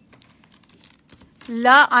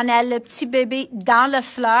 Là, on a le petit bébé dans la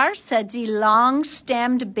fleur. Ça dit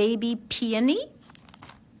Long-Stemmed Baby Peony.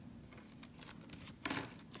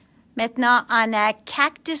 Maintenant, on a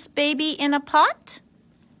Cactus Baby in a Pot.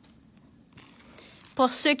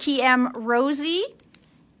 Pour ceux qui aiment Rosie,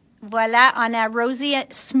 voilà, on a Rosie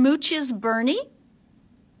Smooches Bernie.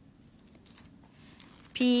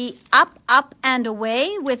 Puis Up, Up and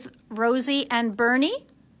Away with Rosie and Bernie.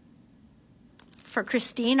 For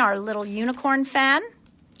Christine, our little unicorn fan.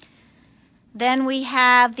 Then we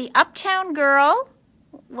have the Uptown Girl.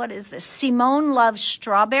 What is this? Simone Loves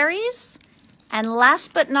Strawberries. And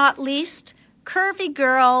last but not least, Curvy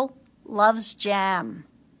Girl Loves Jam.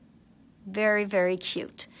 Very, very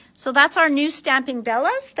cute. So that's our new Stamping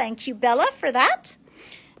Bellas. Thank you, Bella, for that.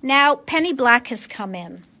 Now, Penny Black has come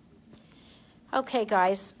in. Okay,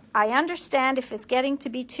 guys, I understand if it's getting to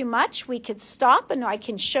be too much, we could stop and I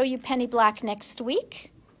can show you Penny Black next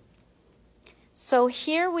week. So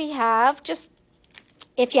here we have just,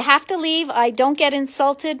 if you have to leave, I don't get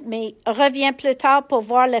insulted, mais reviens plus tard pour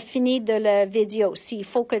voir le fini de la vidéo, s'il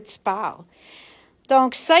faut que tu parles.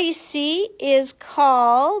 Donc, ça ici is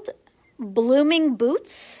called Blooming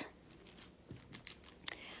Boots.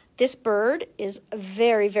 This bird is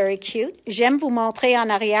very, very cute. J'aime vous montrer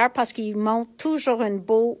en arrière parce qu'il montre toujours une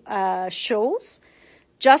beau chose.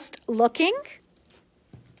 Just Looking.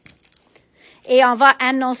 Et on va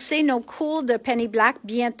annoncer nos cours de Penny Black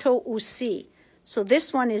bientôt aussi. So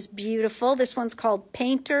this one is beautiful. This one's called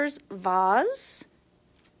Painter's Vase.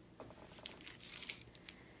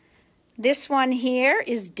 This one here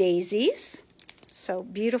is daisies. So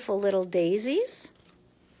beautiful little daisies.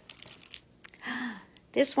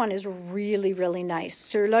 This one is really, really nice.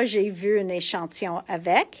 Ceux-là, j'ai vu un échantillon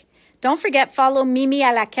avec. Don't forget, follow Mimi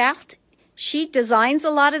à la carte. She designs a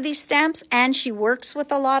lot of these stamps and she works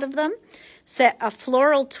with a lot of them. C'est a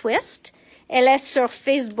floral twist. Elle est sur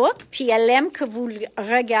Facebook, puis elle aime que vous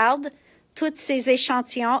regardez tous ces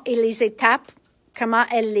échantillons et les étapes, comment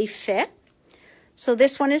elle les fait. So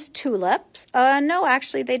this one is tulips. No,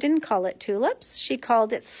 actually, they didn't call it tulips. She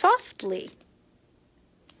called it softly.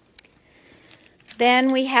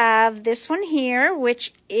 Then we have this one here,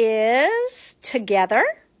 which is Together.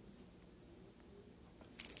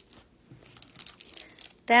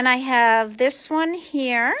 Then I have this one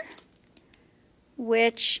here,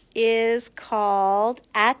 which is called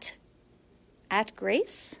At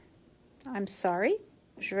Grace. I'm sorry.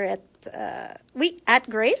 Je vais être, oui, At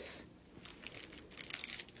Grace.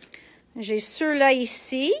 J'ai ceux-là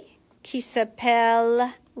ici qui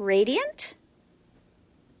s'appelle Radiant.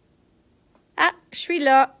 Ah, je suis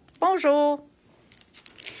là. Bonjour.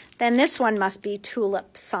 Then this one must be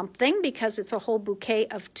tulip something because it's a whole bouquet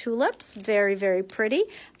of tulips. Very, very pretty.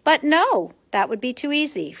 But no, that would be too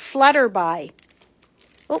easy. Flutterby.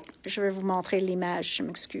 Oh, je vais vous montrer l'image, je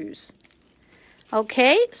m'excuse. OK,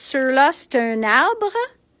 sur-là, c'est un arbre.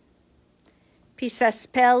 Puis ça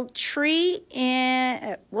s'appelle Trees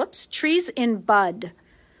in Bud.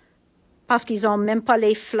 Parce qu'ils n'ont même pas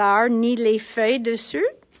les fleurs ni les feuilles dessus.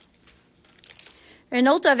 Un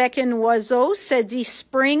autre avec un oiseau, ça dit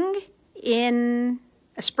Spring is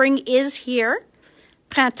here.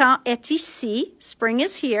 Printemps est ici. Spring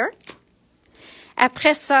is here.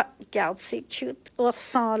 Après ça, regarde, c'est cute,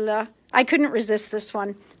 ourson là. I couldn't resist this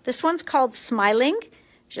one. This one's called Smiling.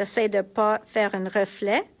 J'essaie de ne pas faire un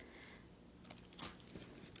reflet.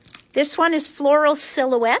 This one is Floral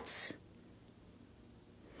Silhouettes.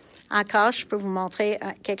 Encore, je peux vous montrer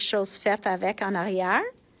quelque chose fait avec en arrière.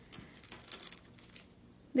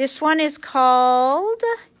 This one is called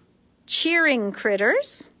Cheering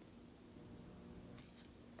Critters.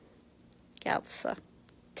 Regarde ça.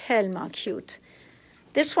 Tellement cute.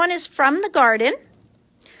 This one is from the garden.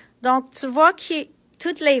 Donc, tu vois que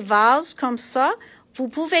toutes les vases comme ça, vous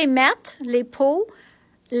pouvez mettre les pots,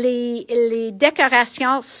 les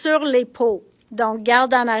décorations sur les pots. Donc,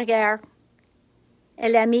 garde en arrière.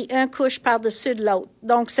 Elle a mis une couche par-dessus de l'autre.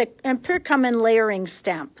 Donc, c'est un peu comme un layering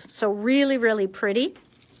stamp. So, really, really pretty.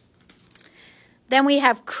 Then we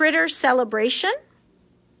have Critter Celebration.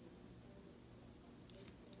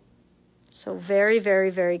 So, very, very,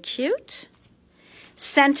 very cute.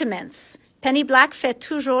 Sentiments. Penny Black fait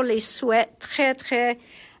toujours les souhaits très, très,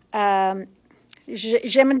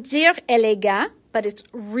 j'aime dire élégant, but it's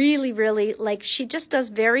really, really, like, she just does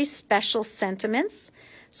very special sentiments.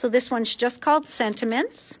 So this one's just called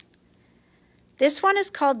Sentiments. This one is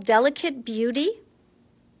called Delicate Beauty,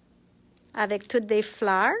 avec toutes des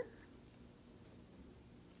fleurs.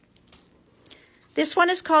 This one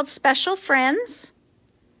is called Special Friends.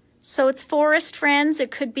 So it's forest friends.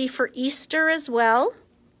 It could be for Easter as well.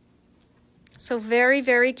 So very,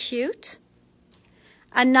 very cute.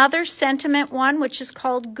 Another sentiment one, which is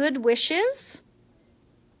called Good Wishes.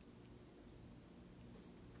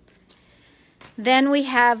 Then we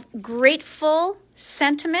have Grateful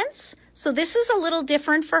Sentiments. So this is a little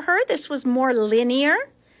different for her. This was more linear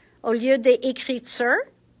au lieu des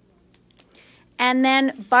écritures. And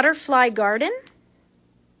then Butterfly Garden.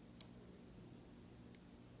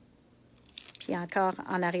 Puis encore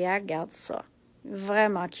en arrière, regarde ça.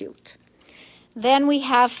 Vraiment cute. Then we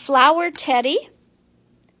have Flower Teddy.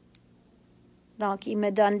 Donc, il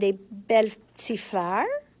me donne des belles petites fleurs.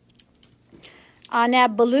 On a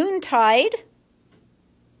Balloon Tide.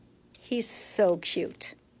 He's so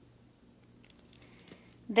cute.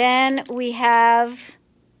 Then we have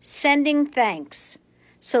Sending Thanks.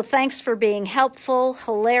 So thanks for being helpful,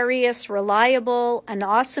 hilarious, reliable, an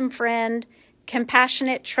awesome friend,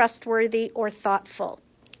 compassionate, trustworthy, or thoughtful.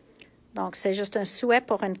 Donc, c'est juste un souhait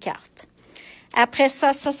pour une carte. Après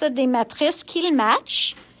ça, c'est des matrices qui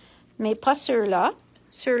matchent, mais pas ceux-là.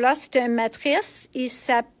 Ceux-là, c'est une matrice. Il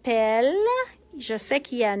s'appelle, je sais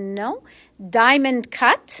qu'il y a un nom, Diamond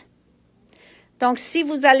Cut. Donc, si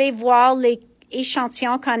vous allez voir les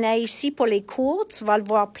échantillons qu'on a ici pour les cours, tu vas le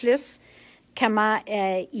voir plus comment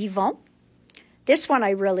ils vont. This one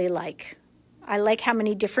I really like. I like how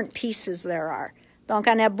many different pieces there are. Donc,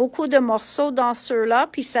 on a beaucoup de morceaux dans ceux-là,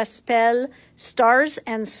 puis ça s'appelle Stars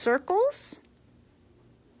and Circles.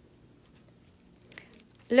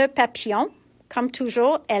 Le papillon, comme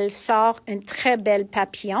toujours, elle sort un très bel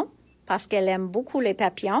papillon parce qu'elle aime beaucoup les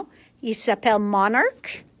papillons. Il s'appelle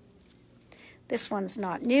Monarch. This one's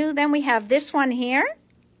not new. Then we have this one here.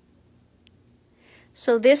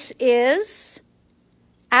 So this is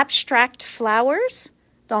Abstract Flowers.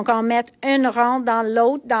 Donc, on met un rang dans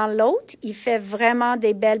l'autre. Il fait vraiment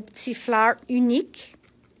des belles petites fleurs uniques.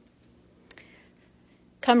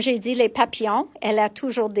 Comme j'ai dit, les papillons, elle a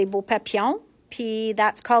toujours des beaux papillons. Puis,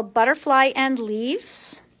 that's called Butterfly and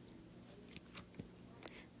Leaves.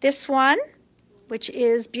 This one, which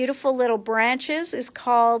is Beautiful Little Branches, is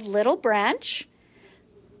called Little Branch.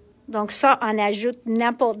 Donc, ça, on ajoute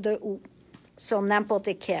n'importe où, sur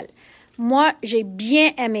n'importe quel. Moi, j'ai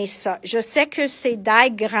bien aimé ça. Je sais que ces die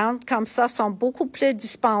grandes comme ça sont beaucoup plus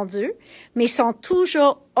dispendieux, mais sont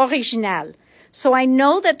toujours originales. So I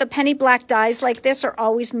know that the penny black dies like this are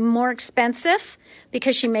always more expensive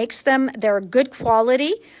because she makes them. They're good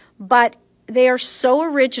quality, but they are so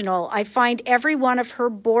original. I find every one of her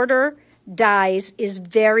border dies is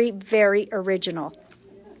very, very original.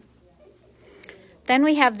 Then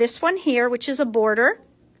we have this one here, which is a border.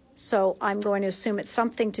 So I'm going to assume it's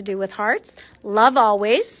something to do with hearts. Love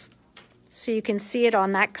always. So you can see it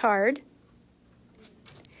on that card.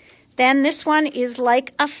 Then this one is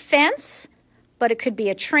like a fence, but it could be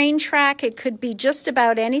a train track. It could be just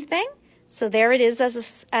about anything. So there it is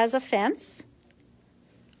as a fence.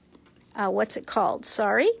 What's it called?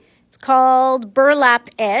 Sorry. It's called burlap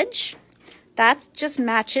edge. That just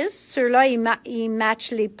matches. Ceux-là, ils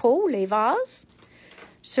matchent les pots, les vases.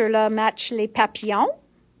 Ceux-là matchent les papillons.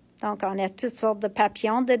 Donc, on a toutes sortes de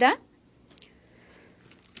papillons dedans.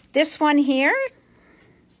 This one here,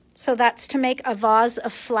 so that's to make a vase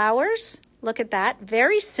of flowers. Look at that.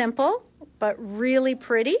 Very simple, but really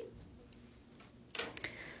pretty.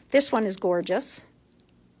 This one is gorgeous.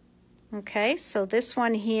 Okay, so this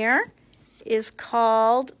one here is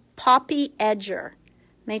called Poppy Edger.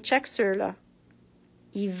 Mais check ceux-là.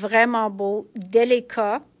 Il est vraiment beau,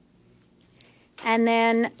 délicat. And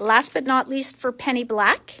then, last but not least, for Penny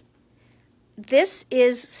Black, this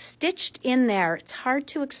is stitched in there. It's hard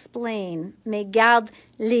to explain, mais garde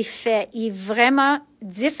l'effet. Il est vraiment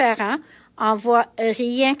différent. On voit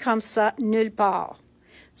rien comme ça nulle part.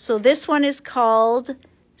 So this one is called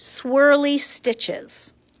Swirly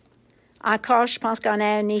Stitches. Encore, je pense qu'on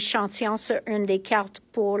a un échantillon sur une des cartes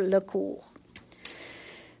pour le cours.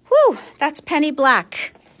 Whew, that's Penny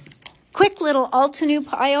Black. Quick little Altenew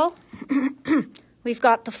pile. We've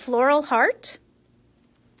got the floral heart.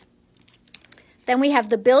 Then we have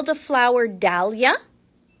the Build-A-Flower Dahlia.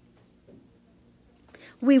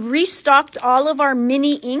 We restocked all of our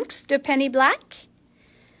mini inks de Penny Black.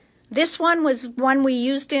 This one was one we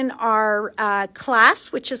used in our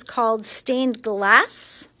class, which is called Stained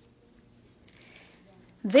Glass.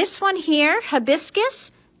 This one here,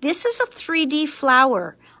 Hibiscus, this is a 3D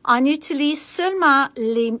flower. On utilise seulement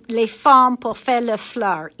les formes pour faire le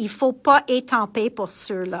fleur. Il ne faut pas étamper pour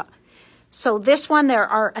ceux-là. So this one, there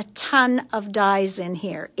are a ton of dies in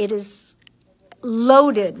here. It is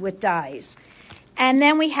loaded with dies. And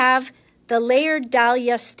then we have the layered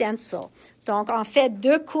dahlia stencil. Donc, on fait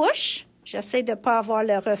 2 couches. J'essaie de ne pas avoir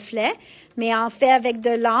le reflet. Mais on fait avec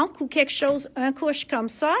de l'encre ou quelque chose, une couche comme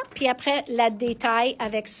ça. Puis après, la détail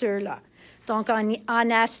avec ceux-là. Donc, on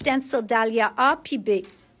a stencil dahlia A puis B.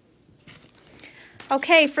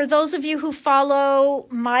 Okay, for those of you who follow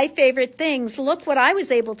my favorite things, look what I was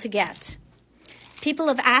able to get. People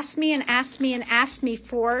have asked me and asked me and asked me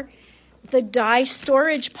for the die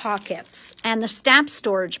storage pockets and the stamp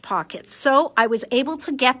storage pockets. So I was able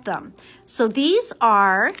to get them. So these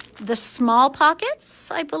are the small pockets,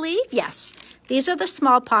 I believe. Yes, these are the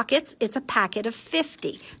small pockets. It's a packet of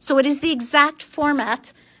 50. So it is the exact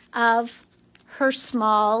format of her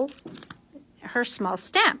small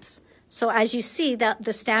stamps. So as you see,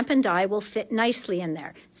 the stamp and die will fit nicely in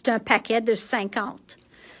there. C'est un paquet de 50.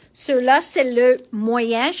 Ceux-là, c'est le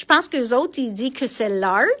moyen. Je pense que les autres, ils disent que c'est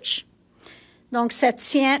large. Donc, ça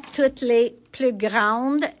tient toutes les plus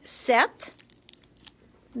grandes sets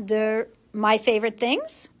de My Favorite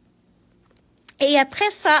Things. Et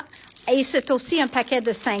après ça, et c'est aussi un paquet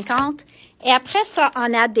de 50. Et après ça,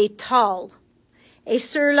 on a des tall. Et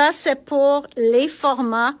ceux-là, c'est pour les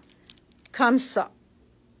formats comme ça.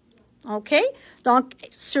 OK? Donc,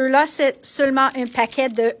 ceux-là, c'est seulement un paquet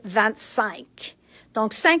de 25.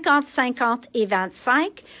 Donc, 50, 50 et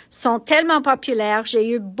 25 sont tellement populaires. J'ai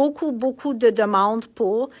eu beaucoup de demandes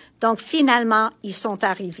pour. Donc, finalement, ils sont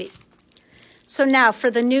arrivés. So now, for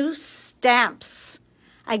the new stamps.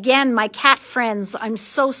 Again, my cat friends, I'm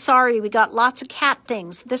so sorry. We got lots of cat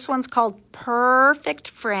things. This one's called Perfect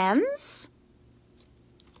Friends.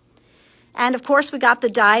 And, of course, we got the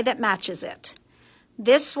die that matches it.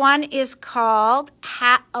 This one is called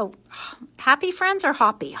Happy Friends or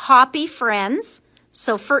Hoppy? Hoppy Friends.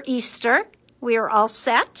 So for Easter, we are all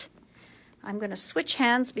set. I'm going to switch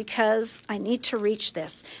hands because I need to reach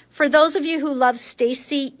this. For those of you who love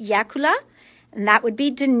Stacy Yakula, and that would be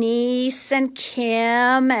Denise and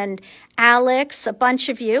Kim and Alex, a bunch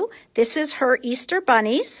of you. This is her Easter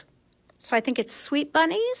bunnies. So I think it's Sweet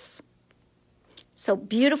Bunnies. So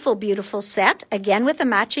beautiful, beautiful set. Again with a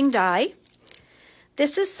matching die.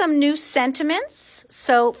 This is some new sentiments.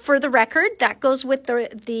 So for the record, that goes with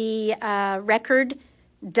the record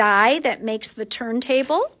die that makes the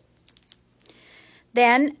turntable.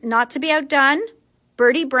 Then, not to be outdone,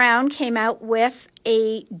 Bertie Brown came out with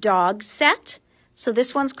a dog set. So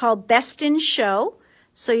this one's called Best in Show.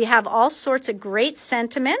 So you have all sorts of great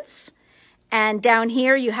sentiments. And down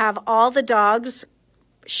here you have all the dogs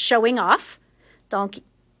showing off. Donc,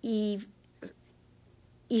 il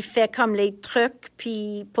fait comme les trucs,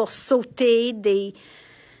 puis pour sauter des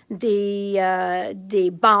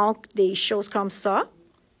banques, des choses comme ça.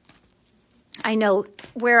 I know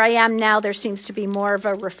where I am now, there seems to be more of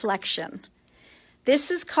a reflection.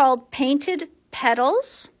 This is called Painted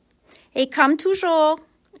Petals. Et comme toujours,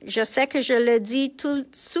 je sais que je le dis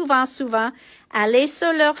souvent, allez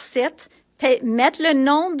sur leur site, mettre le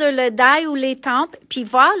nom de le die ou l'étampe, puis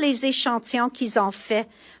voir les échantillons qu'ils ont fait,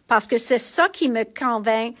 parce que c'est ça qui me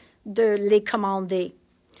convainc de les commander.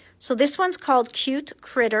 So this one's called Cute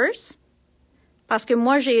Critters, parce que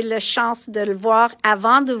moi, j'ai eu la chance de le voir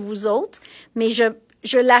avant de vous autres, mais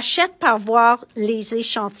je l'achète par voir les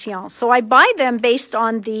échantillons. So I buy them based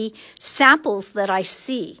on the samples that I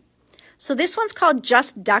see. So this one's called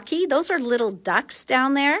Just Ducky. Those are little ducks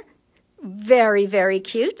down there. Very, very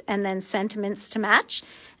cute. And then sentiments to match.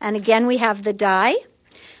 And again, we have the die.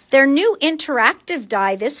 Their new interactive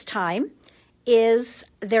die this time is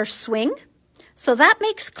their swing. So that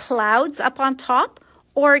makes clouds up on top,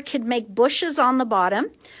 or it could make bushes on the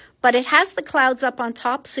bottom. But it has the clouds up on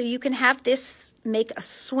top, so you can have this make a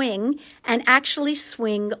swing and actually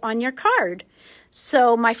swing on your card.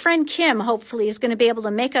 So my friend Kim, hopefully, is going to be able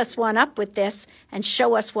to make us one up with this and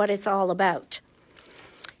show us what it's all about.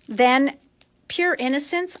 Then Pure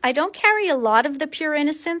Innocence. I don't carry a lot of the Pure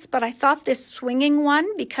Innocence, but I thought this swinging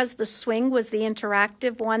one, because the swing was the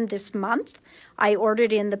interactive one this month, I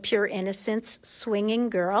ordered in the Pure Innocence Swinging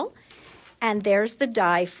Girl. And there's the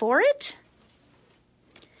die for it.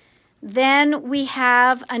 Then we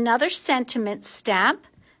have another sentiment stamp.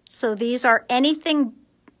 So these are anything,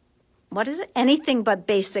 what is it? Anything but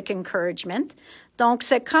basic encouragement. Donc,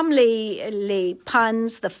 c'est comme les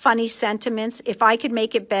puns, the funny sentiments. If I could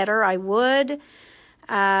make it better, I would.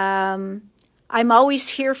 I'm always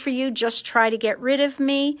here for you. Just try to get rid of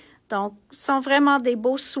me. Donc, sont vraiment des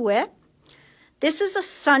beaux souhaits. This is a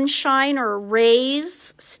sunshine or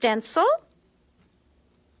rays stencil.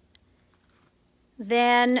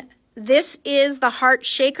 Then this is the heart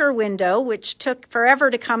shaker window, which took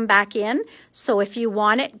forever to come back in. So if you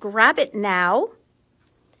want it, grab it now.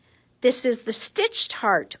 This is the stitched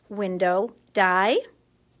heart window die.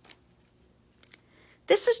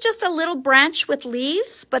 This is just a little branch with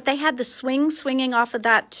leaves, but they had the swinging off of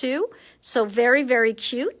that too. So very, very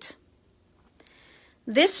cute.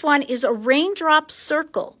 This one is a raindrop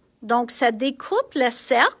circle. Donc, ça découpe le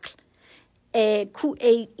cercle. Et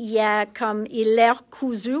il y a comme il l'air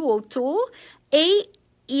cousu autour, et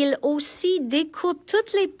il aussi découpe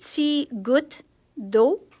toutes les petites gouttes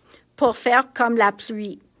d'eau pour faire comme la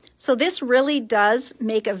pluie. So this really does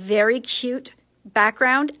make a very cute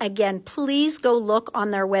background. Again, please go look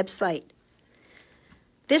on their website.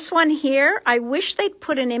 This one here, I wish they'd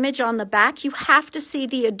put an image on the back. You have to see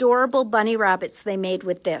the adorable bunny rabbits they made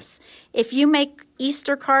with this. If you make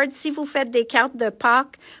Easter cards, si vous faites des cartes de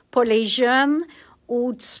Pâques pour les jeunes,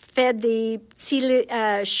 ou tu fais des petites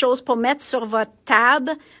choses pour mettre sur votre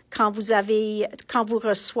table quand vous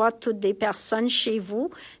recevez toutes des personnes chez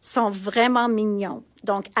vous, sont vraiment mignons.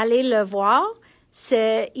 Donc, allez le voir.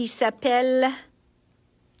 Il s'appelle,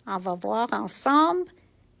 on va voir ensemble.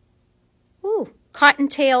 Ooh.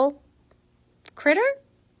 Cottontail Critter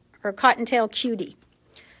or Cottontail Cutie.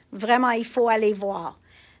 Vraiment, il faut aller voir.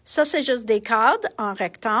 Ça, c'est juste des cartes en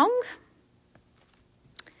rectangle.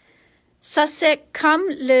 Ça, c'est comme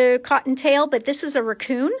le Cottontail, but this is a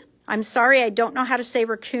raccoon. I'm sorry, I don't know how to say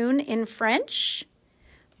raccoon in French,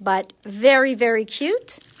 but very, very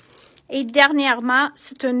cute. Et dernièrement,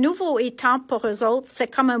 c'est un nouveau étampe pour eux autres.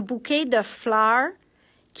 C'est comme un bouquet de fleurs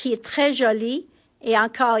qui est très joli. Et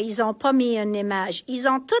encore, ils n'ont pas mis une image. Ils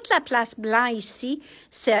ont toute la place blanche ici.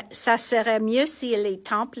 Ça serait mieux s'ils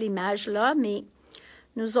étampent l'image là, mais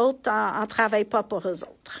nous autres, on ne travaille pas pour eux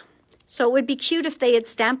autres. So it would be cute if they had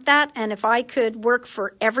stamped that, and if I could work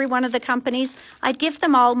for every one of the companies, I'd give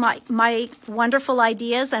them all my wonderful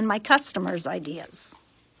ideas and my customers' ideas.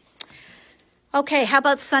 Okay, how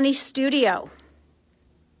about Sunny Studio?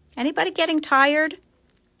 Anybody getting tired?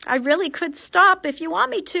 I really could stop if you want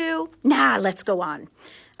me to. Nah, let's go on.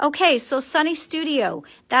 Okay, so Sunny Studio.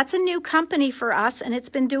 That's a new company for us, and it's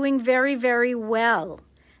been doing very, very well.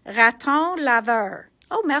 Raton laveur.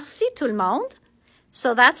 Oh, merci tout le monde.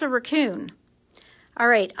 So that's a raccoon. All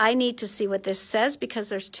right, I need to see what this says because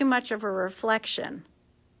there's too much of a reflection.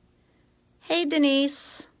 Hey,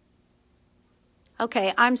 Denise.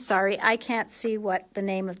 Okay, I'm sorry. I can't see what the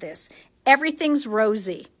name of this. Everything's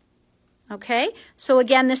rosy. Okay, so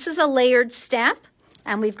again, this is a layered stamp,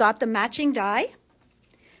 and we've got the matching die.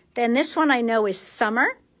 Then this one I know is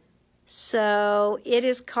summer. So it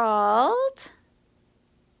is called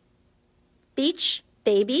Beach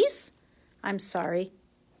Babies. I'm sorry.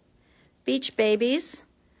 Beach Babies.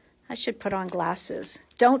 I should put on glasses.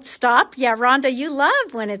 Don't stop. Yeah, Rhonda, you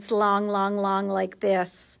love when it's long, long, long like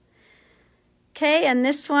this. Okay, and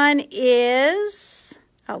this one is,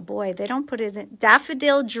 Oh boy, they don't put it in.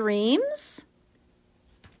 Daffodil Dreams.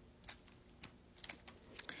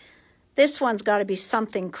 This one's got to be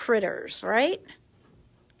something critters, right?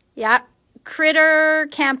 Yeah, Critter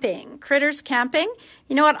Camping. Critters Camping.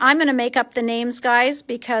 You know what? I'm going to make up the names, guys,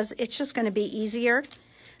 because it's just going to be easier.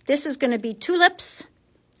 This is going to be tulips,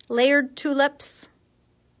 layered tulips.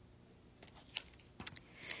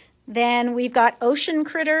 Then we've got ocean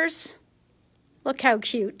critters. Look how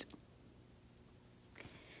cute.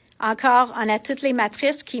 Encore, on a toutes les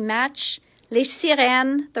matrices qui matchent. Les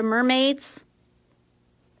sirènes, the mermaids.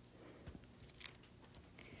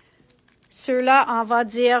 Ceux-là, on va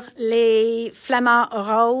dire les flamants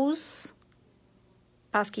roses,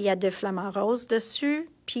 parce qu'il y a deux flamants roses dessus,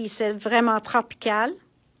 puis c'est vraiment tropical.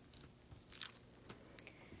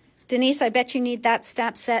 Denise, I bet you need that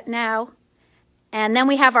stamp set now. And then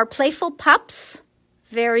we have our playful pups.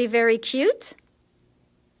 Very, very cute.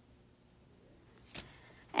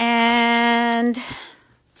 And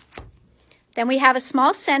then we have a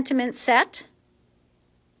small sentiment set.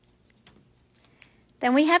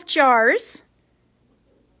 Then we have jars.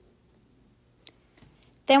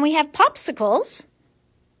 Then we have popsicles.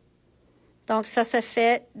 Donc ça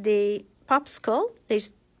fait des popsicles,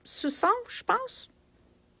 des suçons, je pense.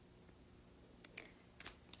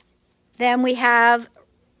 Then we have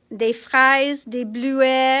des fraises, des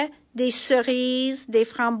bleuets, des cerises, des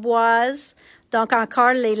framboises. Donc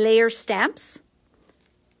encore les layer stamps.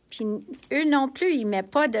 Puis eux non plus, ils ne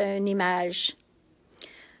mettent pas d'une image.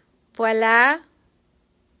 Voilà.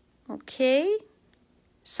 OK.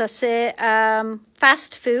 Ça, c'est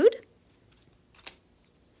fast food.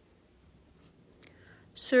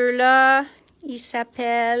 Ceux-là, ils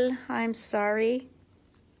s'appellent, I'm sorry,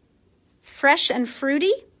 Fresh and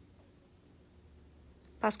Fruity.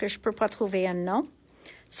 Parce que je ne peux pas trouver un nom.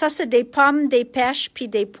 Ça, c'est des pommes, des pêches, puis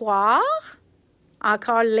des poires.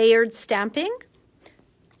 Encore layered stamping.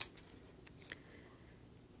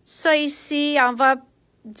 Ça ici, on va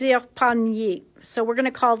dire palmier. So we're going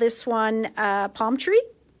to call this one palm tree,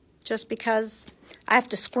 just because I have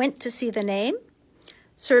to squint to see the name.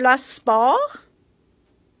 Ceux-là, sport.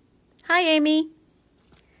 Hi, Amy.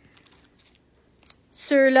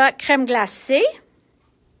 Ceux-là, crème glacée.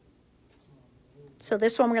 So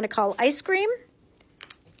this one we're going to call ice cream.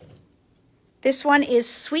 This one is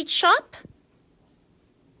sweet shop.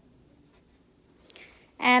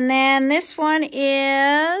 And then this one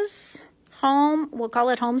is home. We'll call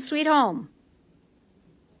it home sweet home.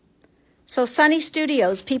 So Sunny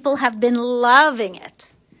Studios, people have been loving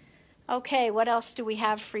it. Okay, what else do we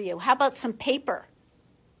have for you? How about some paper?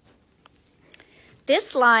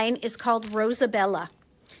 This line is called Rosabella.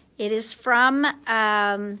 It is from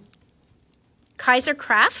Kaiser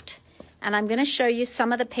Craft, and I'm going to show you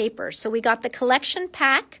some of the paper. So we got the collection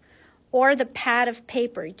pack or the pad of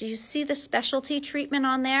paper. Do you see the specialty treatment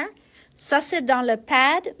on there? Ça, c'est dans le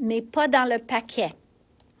pad, mais pas dans le paquet.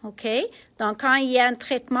 OK? Donc, quand il y a un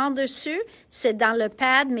traitement dessus, c'est dans le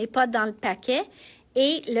pad, mais pas dans le paquet.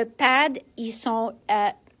 Et le pad, ils sont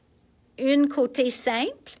une côté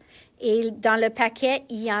simple. Et dans le paquet,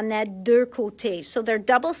 il y en a deux côtés. So they're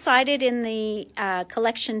double-sided in the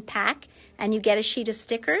collection pack, and you get a sheet of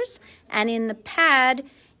stickers. And in the pad,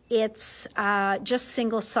 it's just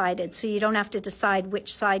single-sided, so you don't have to decide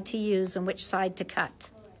which side to use and which side to cut.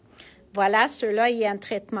 Voilà, ceux-là, il y a un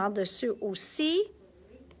traitement dessus aussi.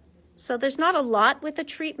 So there's not a lot with the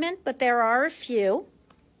treatment, but there are a few.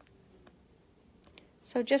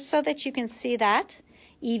 So just so that you can see that.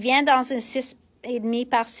 Il vient dans un 6,5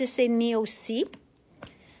 par 6,5 aussi.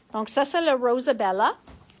 Donc ça, c'est le Rosabella.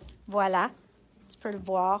 Voilà. Tu peux le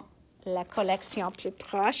voir, la collection plus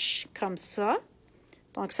proche, comme ça.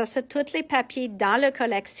 Donc ça, c'est tous les papiers dans la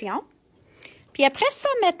collection. Puis après ça,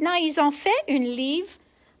 maintenant, ils ont fait une livre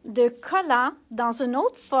de collants dans un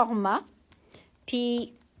autre format.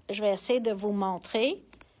 Puis je vais essayer de vous montrer.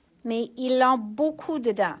 Mais ils ont beaucoup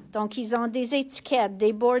dedans. Donc, ils ont des étiquettes,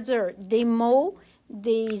 des borders, des mots,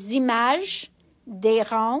 des images, des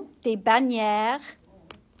ronds, des bannières,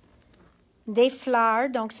 des fleurs.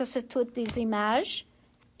 Donc, ça, c'est toutes des images.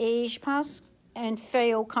 Et je pense une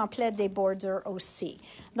feuille au complet des borders aussi.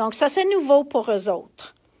 Donc, ça, c'est nouveau pour eux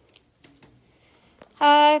autres.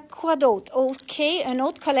 Quoi d'autre? OK, une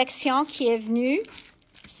autre collection qui est venue.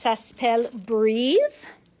 Ça s'appelle Breathe.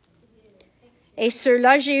 Et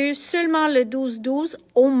ceux-là, j'ai eu seulement le 12-12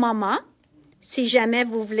 au moment. Si jamais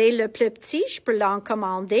vous voulez le plus petit, je peux l'en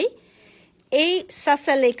commander. Et ça,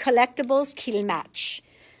 c'est les collectibles qui matchent.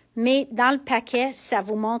 Mais dans le paquet, ça ne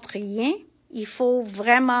vous montre rien. Il faut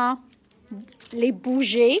vraiment les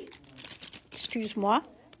bouger, excuse-moi,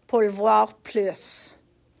 pour le voir plus.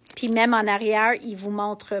 Puis même en arrière, il ne vous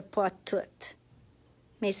montre pas tout.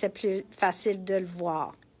 Mais c'est plus facile de le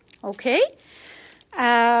voir. OK?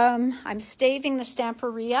 I'm staving the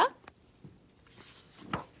Stamperia.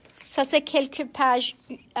 Ça, c'est quelques pages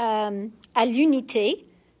à l'unité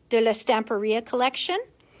de la Stamperia Collection.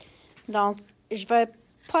 Donc, je ne vais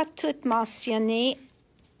pas tout mentionner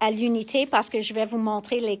à l'unité parce que je vais vous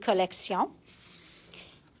montrer les collections.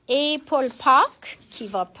 Et pour le Pâques, qui ne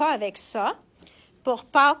va pas avec ça, pour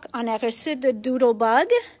Pâques, on a reçu de Doodlebug,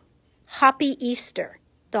 Happy Easter.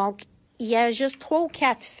 Donc, il y a juste 3 ou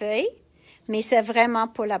 4 feuilles, mais c'est vraiment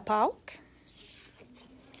pour la Pâques.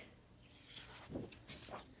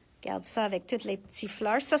 Regarde ça avec toutes les petites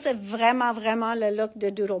fleurs. Ça, c'est vraiment, vraiment le look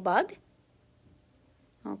de Doodlebug.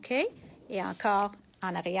 OK? Et encore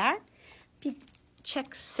en arrière. Puis,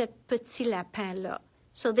 check ce petit lapin-là.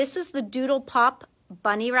 So, this is the Doodle Pop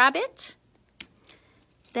Bunny Rabbit.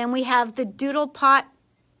 Then we have the Doodle Pot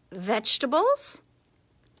Vegetables.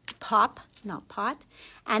 Pop, not pot.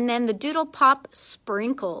 And then the Doodle Pop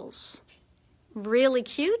Sprinkles. Really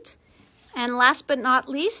cute. And last but not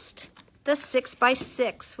least, the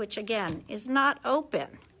 6x6, which again is not open.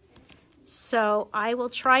 So I will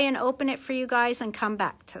try and open it for you guys and come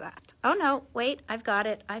back to that. Oh no, wait, I've got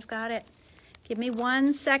it. Give me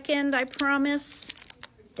 1 second, I promise.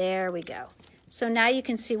 There we go. So now you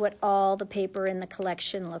can see what all the paper in the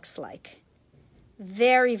collection looks like.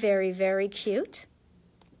 Very, very, very cute.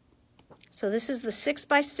 So this is the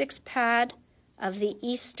 6x6 pad of the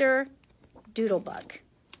Easter Doodlebug.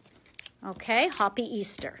 Okay, Happy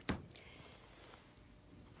Easter.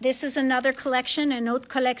 This is another collection, une autre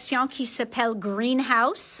collection qui s'appelle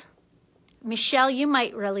Greenhouse. Michelle, you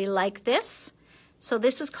might really like this. So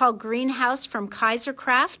this is called Greenhouse from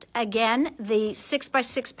Kaisercraft. Again, the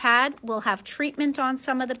 6x6 pad will have treatment on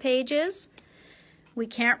some of the pages. We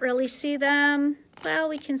can't really see them. Well,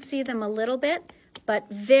 we can see them a little bit, but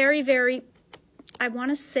very, very, I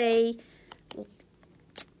want to say,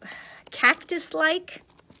 cactus-like.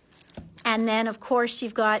 And then, of course,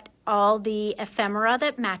 you've got all the ephemera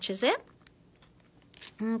that matches it.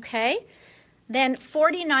 Okay. Then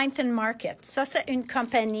 49th and Market. Ça, c'est une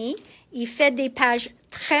compagnie. Il fait des pages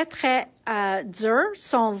très, très dures,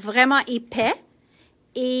 sont vraiment épais.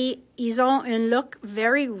 Et ils ont un look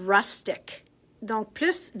very rustic. Donc,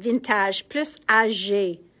 plus vintage, plus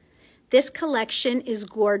âgé. This collection is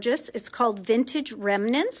gorgeous. It's called Vintage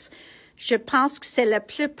Remnants. Je pense que c'est le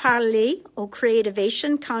plus parlé au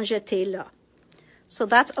Creativation quand j'étais là. So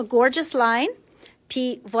that's a gorgeous line.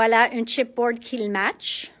 Puis voilà un chipboard qui le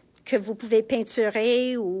match, que vous pouvez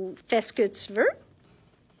peinturer ou faire ce que tu veux.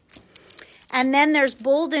 And then there's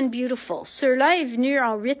Bold and Beautiful. Ceux-là est venu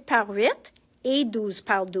en 8 par 8 et 12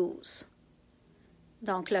 par 12.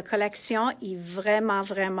 Donc la collection est vraiment,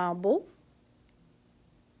 vraiment beau.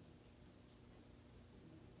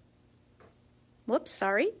 Whoops,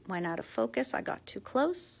 sorry, went out of focus, I got too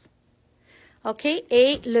close. OK,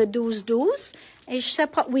 et le 12-12, et je sais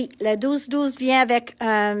pas, oui, le 12-12 vient avec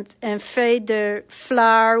un feuille de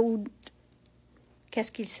fleurs ou,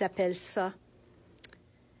 qu'est-ce qu'il s'appelle ça?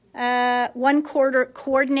 One quarter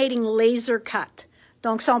coordinating laser cut.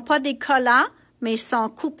 Donc, ce ne sont pas des collants, mais ils sont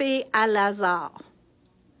coupés à hasard.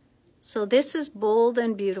 So this is Bold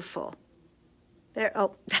and Beautiful. There,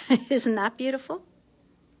 oh, isn't that beautiful?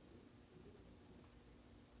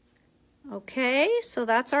 Okay, so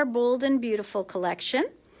that's our Bold and Beautiful collection,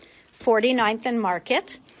 49th and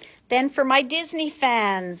Market. Then for my Disney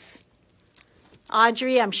fans,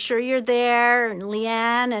 Audrey, I'm sure you're there, and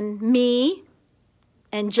Leanne, and me,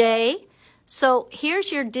 and Jay. So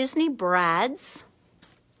here's your Disney Brads.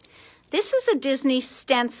 This is a Disney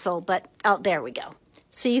stencil, but, oh, there we go.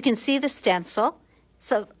 So you can see the stencil.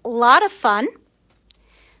 It's a lot of fun.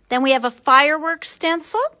 Then we have a fireworks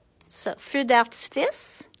stencil, so feu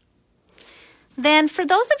d'artifice. Then for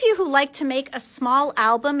those of you who like to make a small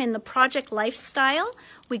album in the project lifestyle,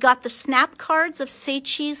 we got the snap cards of Say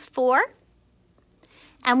Cheese 4.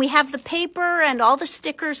 And we have the paper and all the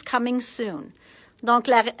stickers coming soon. Donc,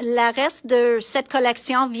 la reste de cette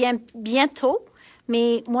collection vient bientôt.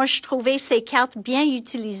 Mais moi, je trouvais ces cartes bien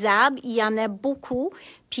utilisables. Il y en a beaucoup.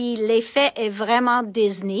 Puis l'effet est vraiment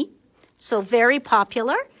Disney. So very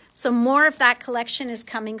popular. So more of that collection is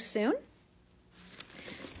coming soon.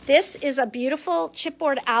 This is a beautiful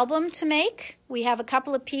chipboard album to make. We have a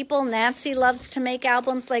couple of people. Nancy loves to make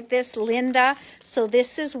albums like this. Linda. So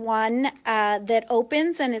this is one that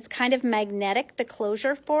opens and it's kind of magnetic, the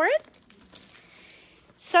closure for it.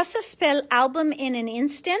 Ça s'appelle Album in an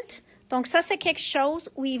Instant. Donc ça, c'est quelque chose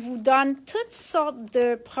où il vous donne toutes sortes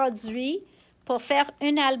de produits pour faire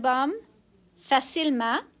un album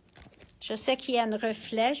facilement. Je sais qu'il y a un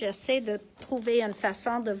reflet. J'essaie de trouver une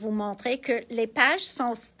façon de vous montrer que les pages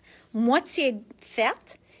sont moitié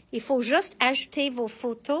faites. Il faut juste ajouter vos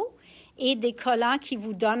photos et des collants qui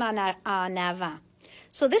vous donnent en avant.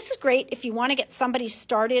 So this is great if you want to get somebody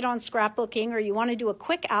started on scrapbooking or you want to do a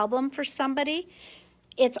quick album for somebody.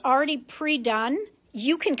 It's already pre-done.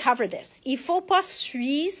 You can cover this. Il ne faut pas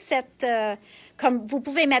suivre cette... comme vous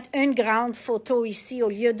pouvez mettre une grande photo ici au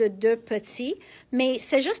lieu de deux petits, mais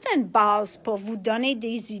c'est juste une base pour vous donner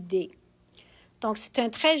des idées. Donc, c'est un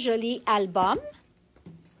très joli album.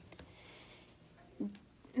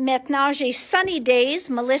 Maintenant, j'ai Sunny Days.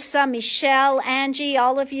 Melissa, Michelle, Angie,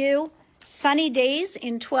 all of you. Sunny Days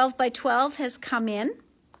in 12 by 12 has come in.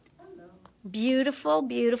 Beautiful,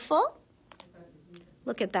 beautiful.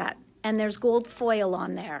 Look at that. And there's gold foil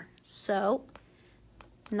on there. So,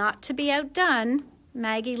 not to be outdone,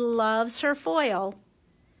 Maggie loves her foil.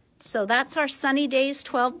 So that's our Sunny Days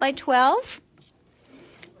 12 by 12.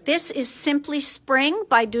 This is Simply Spring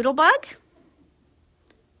by Doodlebug.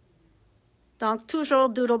 Donc, toujours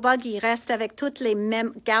Doodlebug, il reste avec toutes les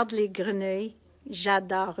mêmes... Garde les grenouilles.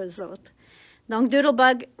 J'adore eux autres. Donc,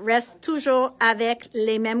 Doodlebug reste toujours avec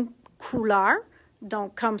les mêmes couleurs.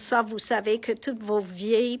 Donc, comme ça, vous savez que toutes vos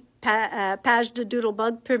vieilles pages de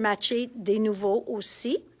Doodlebug peuvent matcher des nouveaux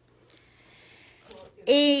aussi.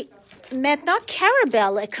 Et maintenant,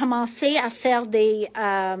 Carabelle a commencé à faire des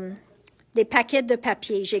paquets de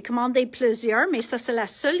papier. J'ai commandé plusieurs, mais ça, c'est la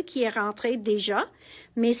seule qui est rentrée déjà.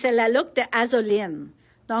 Mais c'est la look de Azoline.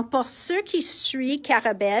 Donc, pour ceux qui suivent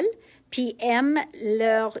Carabelle, puis aiment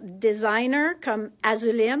leur designer comme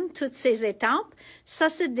Azoline, toutes ces étampes, ça,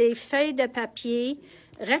 c'est des feuilles de papier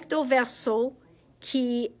recto verso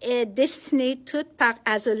qui est dessiné toutes par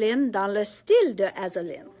Azoline dans le style de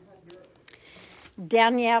Azoline.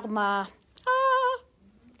 Dernièrement,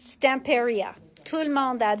 Stamperia. Tout le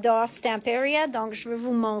monde adore Stamperia, donc je vais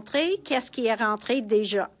vous montrer qu'est-ce qui est rentré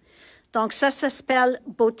déjà. Donc ça s'appelle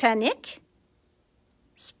Botanic,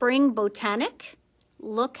 Spring Botanic.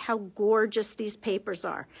 Look how gorgeous these papers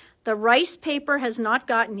are. The rice paper has not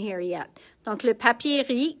gotten here yet. Donc le papier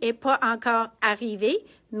riz n'est pas encore arrivé,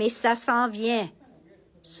 mais ça s'en vient.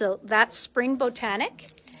 So that's Spring Botanic.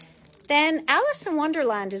 Then Alice in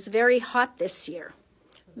Wonderland is very hot this year.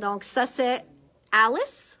 Donc ça c'est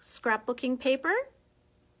Alice, scrapbooking paper.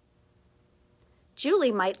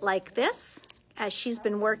 Julie might like this, as she's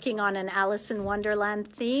been working on an Alice in Wonderland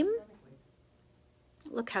theme.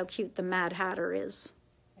 Look how cute the Mad Hatter is.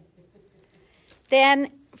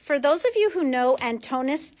 Then, for those of you who know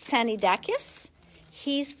Antonis Tsanidakis,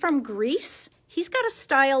 he's from Greece. He's got a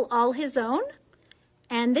style all his own,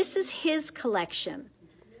 and this is his collection.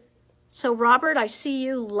 So, Robert, I see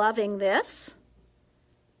you loving this.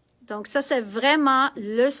 Donc, ça, c'est vraiment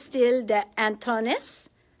le style d'Antonis.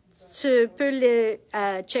 Tu peux le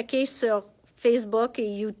checker sur Facebook et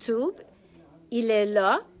YouTube. Il est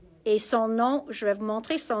là. Et son nom, je vais vous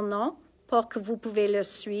montrer son nom pour que vous pouvez le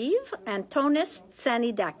suivre. Antonis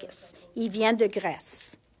Tsanidakis. Il vient de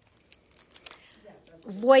Grèce.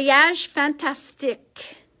 Voyage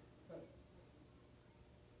fantastique.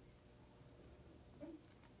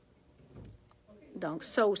 Donc,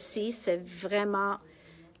 ça aussi, c'est vraiment...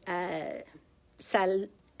 ça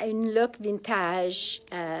a une look vintage,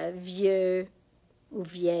 vieux ou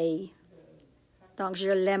vieille. Donc,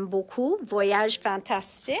 je l'aime beaucoup. Voyage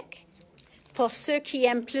fantastique. Pour ceux qui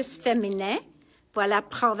aiment plus féminin, voilà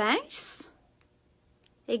Province.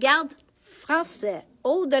 Et regarde, français,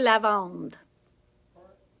 eau de lavande.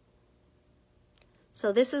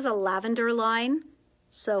 So this is a lavender line.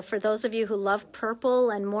 So for those of you who love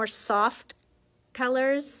purple and more soft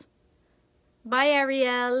colors, bye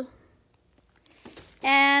Ariel.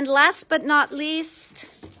 And last but not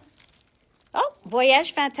least,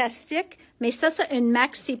 Voyage fantastique. Mais ça, c'est une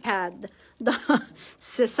maxi-pad.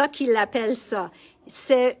 C'est ça qu'il appelle ça.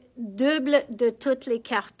 C'est double de tous les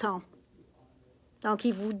cartons. Donc,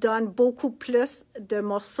 il vous donne beaucoup plus de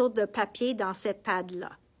morceaux de papier dans cette pad-là.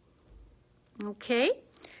 OK?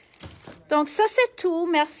 Donc, ça, c'est tout.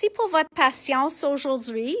 Merci pour votre patience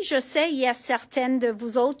aujourd'hui. Je sais, il y a certaines de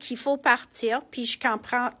vous autres qu'il faut partir, puis je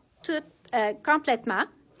comprends tout complètement.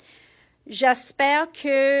 J'espère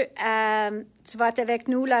que tu vas être avec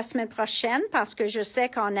nous la semaine prochaine parce que je sais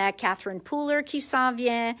qu'on a Catherine Pooler qui s'en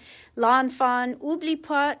vient, Lawn Fun. Oublie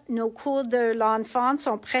pas, nos cours de Lawn Fun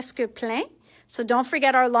sont presque pleins. So don't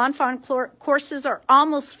forget our Lawn Fun courses are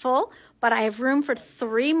almost full, but I have room for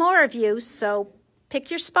 3 more of you, so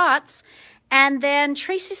pick your spots. And then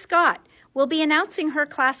Tracy Scott. We'll be announcing her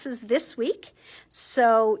classes this week.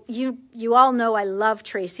 So you all know I love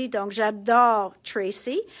Tracy, donc j'adore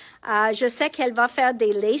Tracy. Je sais qu'elle va faire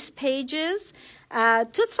des lace pages,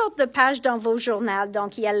 toutes sortes de pages dans vos journaux.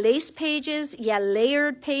 Donc, il y a lace pages, il y a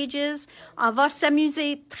layered pages. On va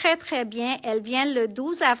s'amuser très, très bien. Elle vient le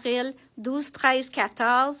 12 avril, 12, 13,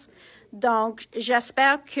 14. Donc,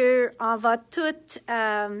 j'espère qu'on va toutes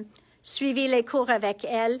suivre les cours avec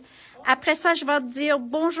elle. Après ça, je vais te dire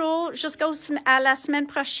bonjour jusqu'à la semaine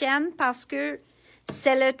prochaine parce que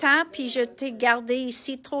c'est le temps, puis je t'ai gardé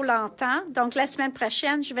ici trop longtemps. Donc, la semaine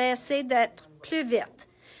prochaine, je vais essayer d'être plus vite.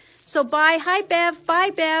 So, bye. Hi, Bev.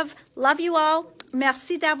 Bye, Bev. Love you all.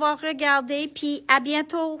 Merci d'avoir regardé, puis à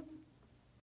bientôt.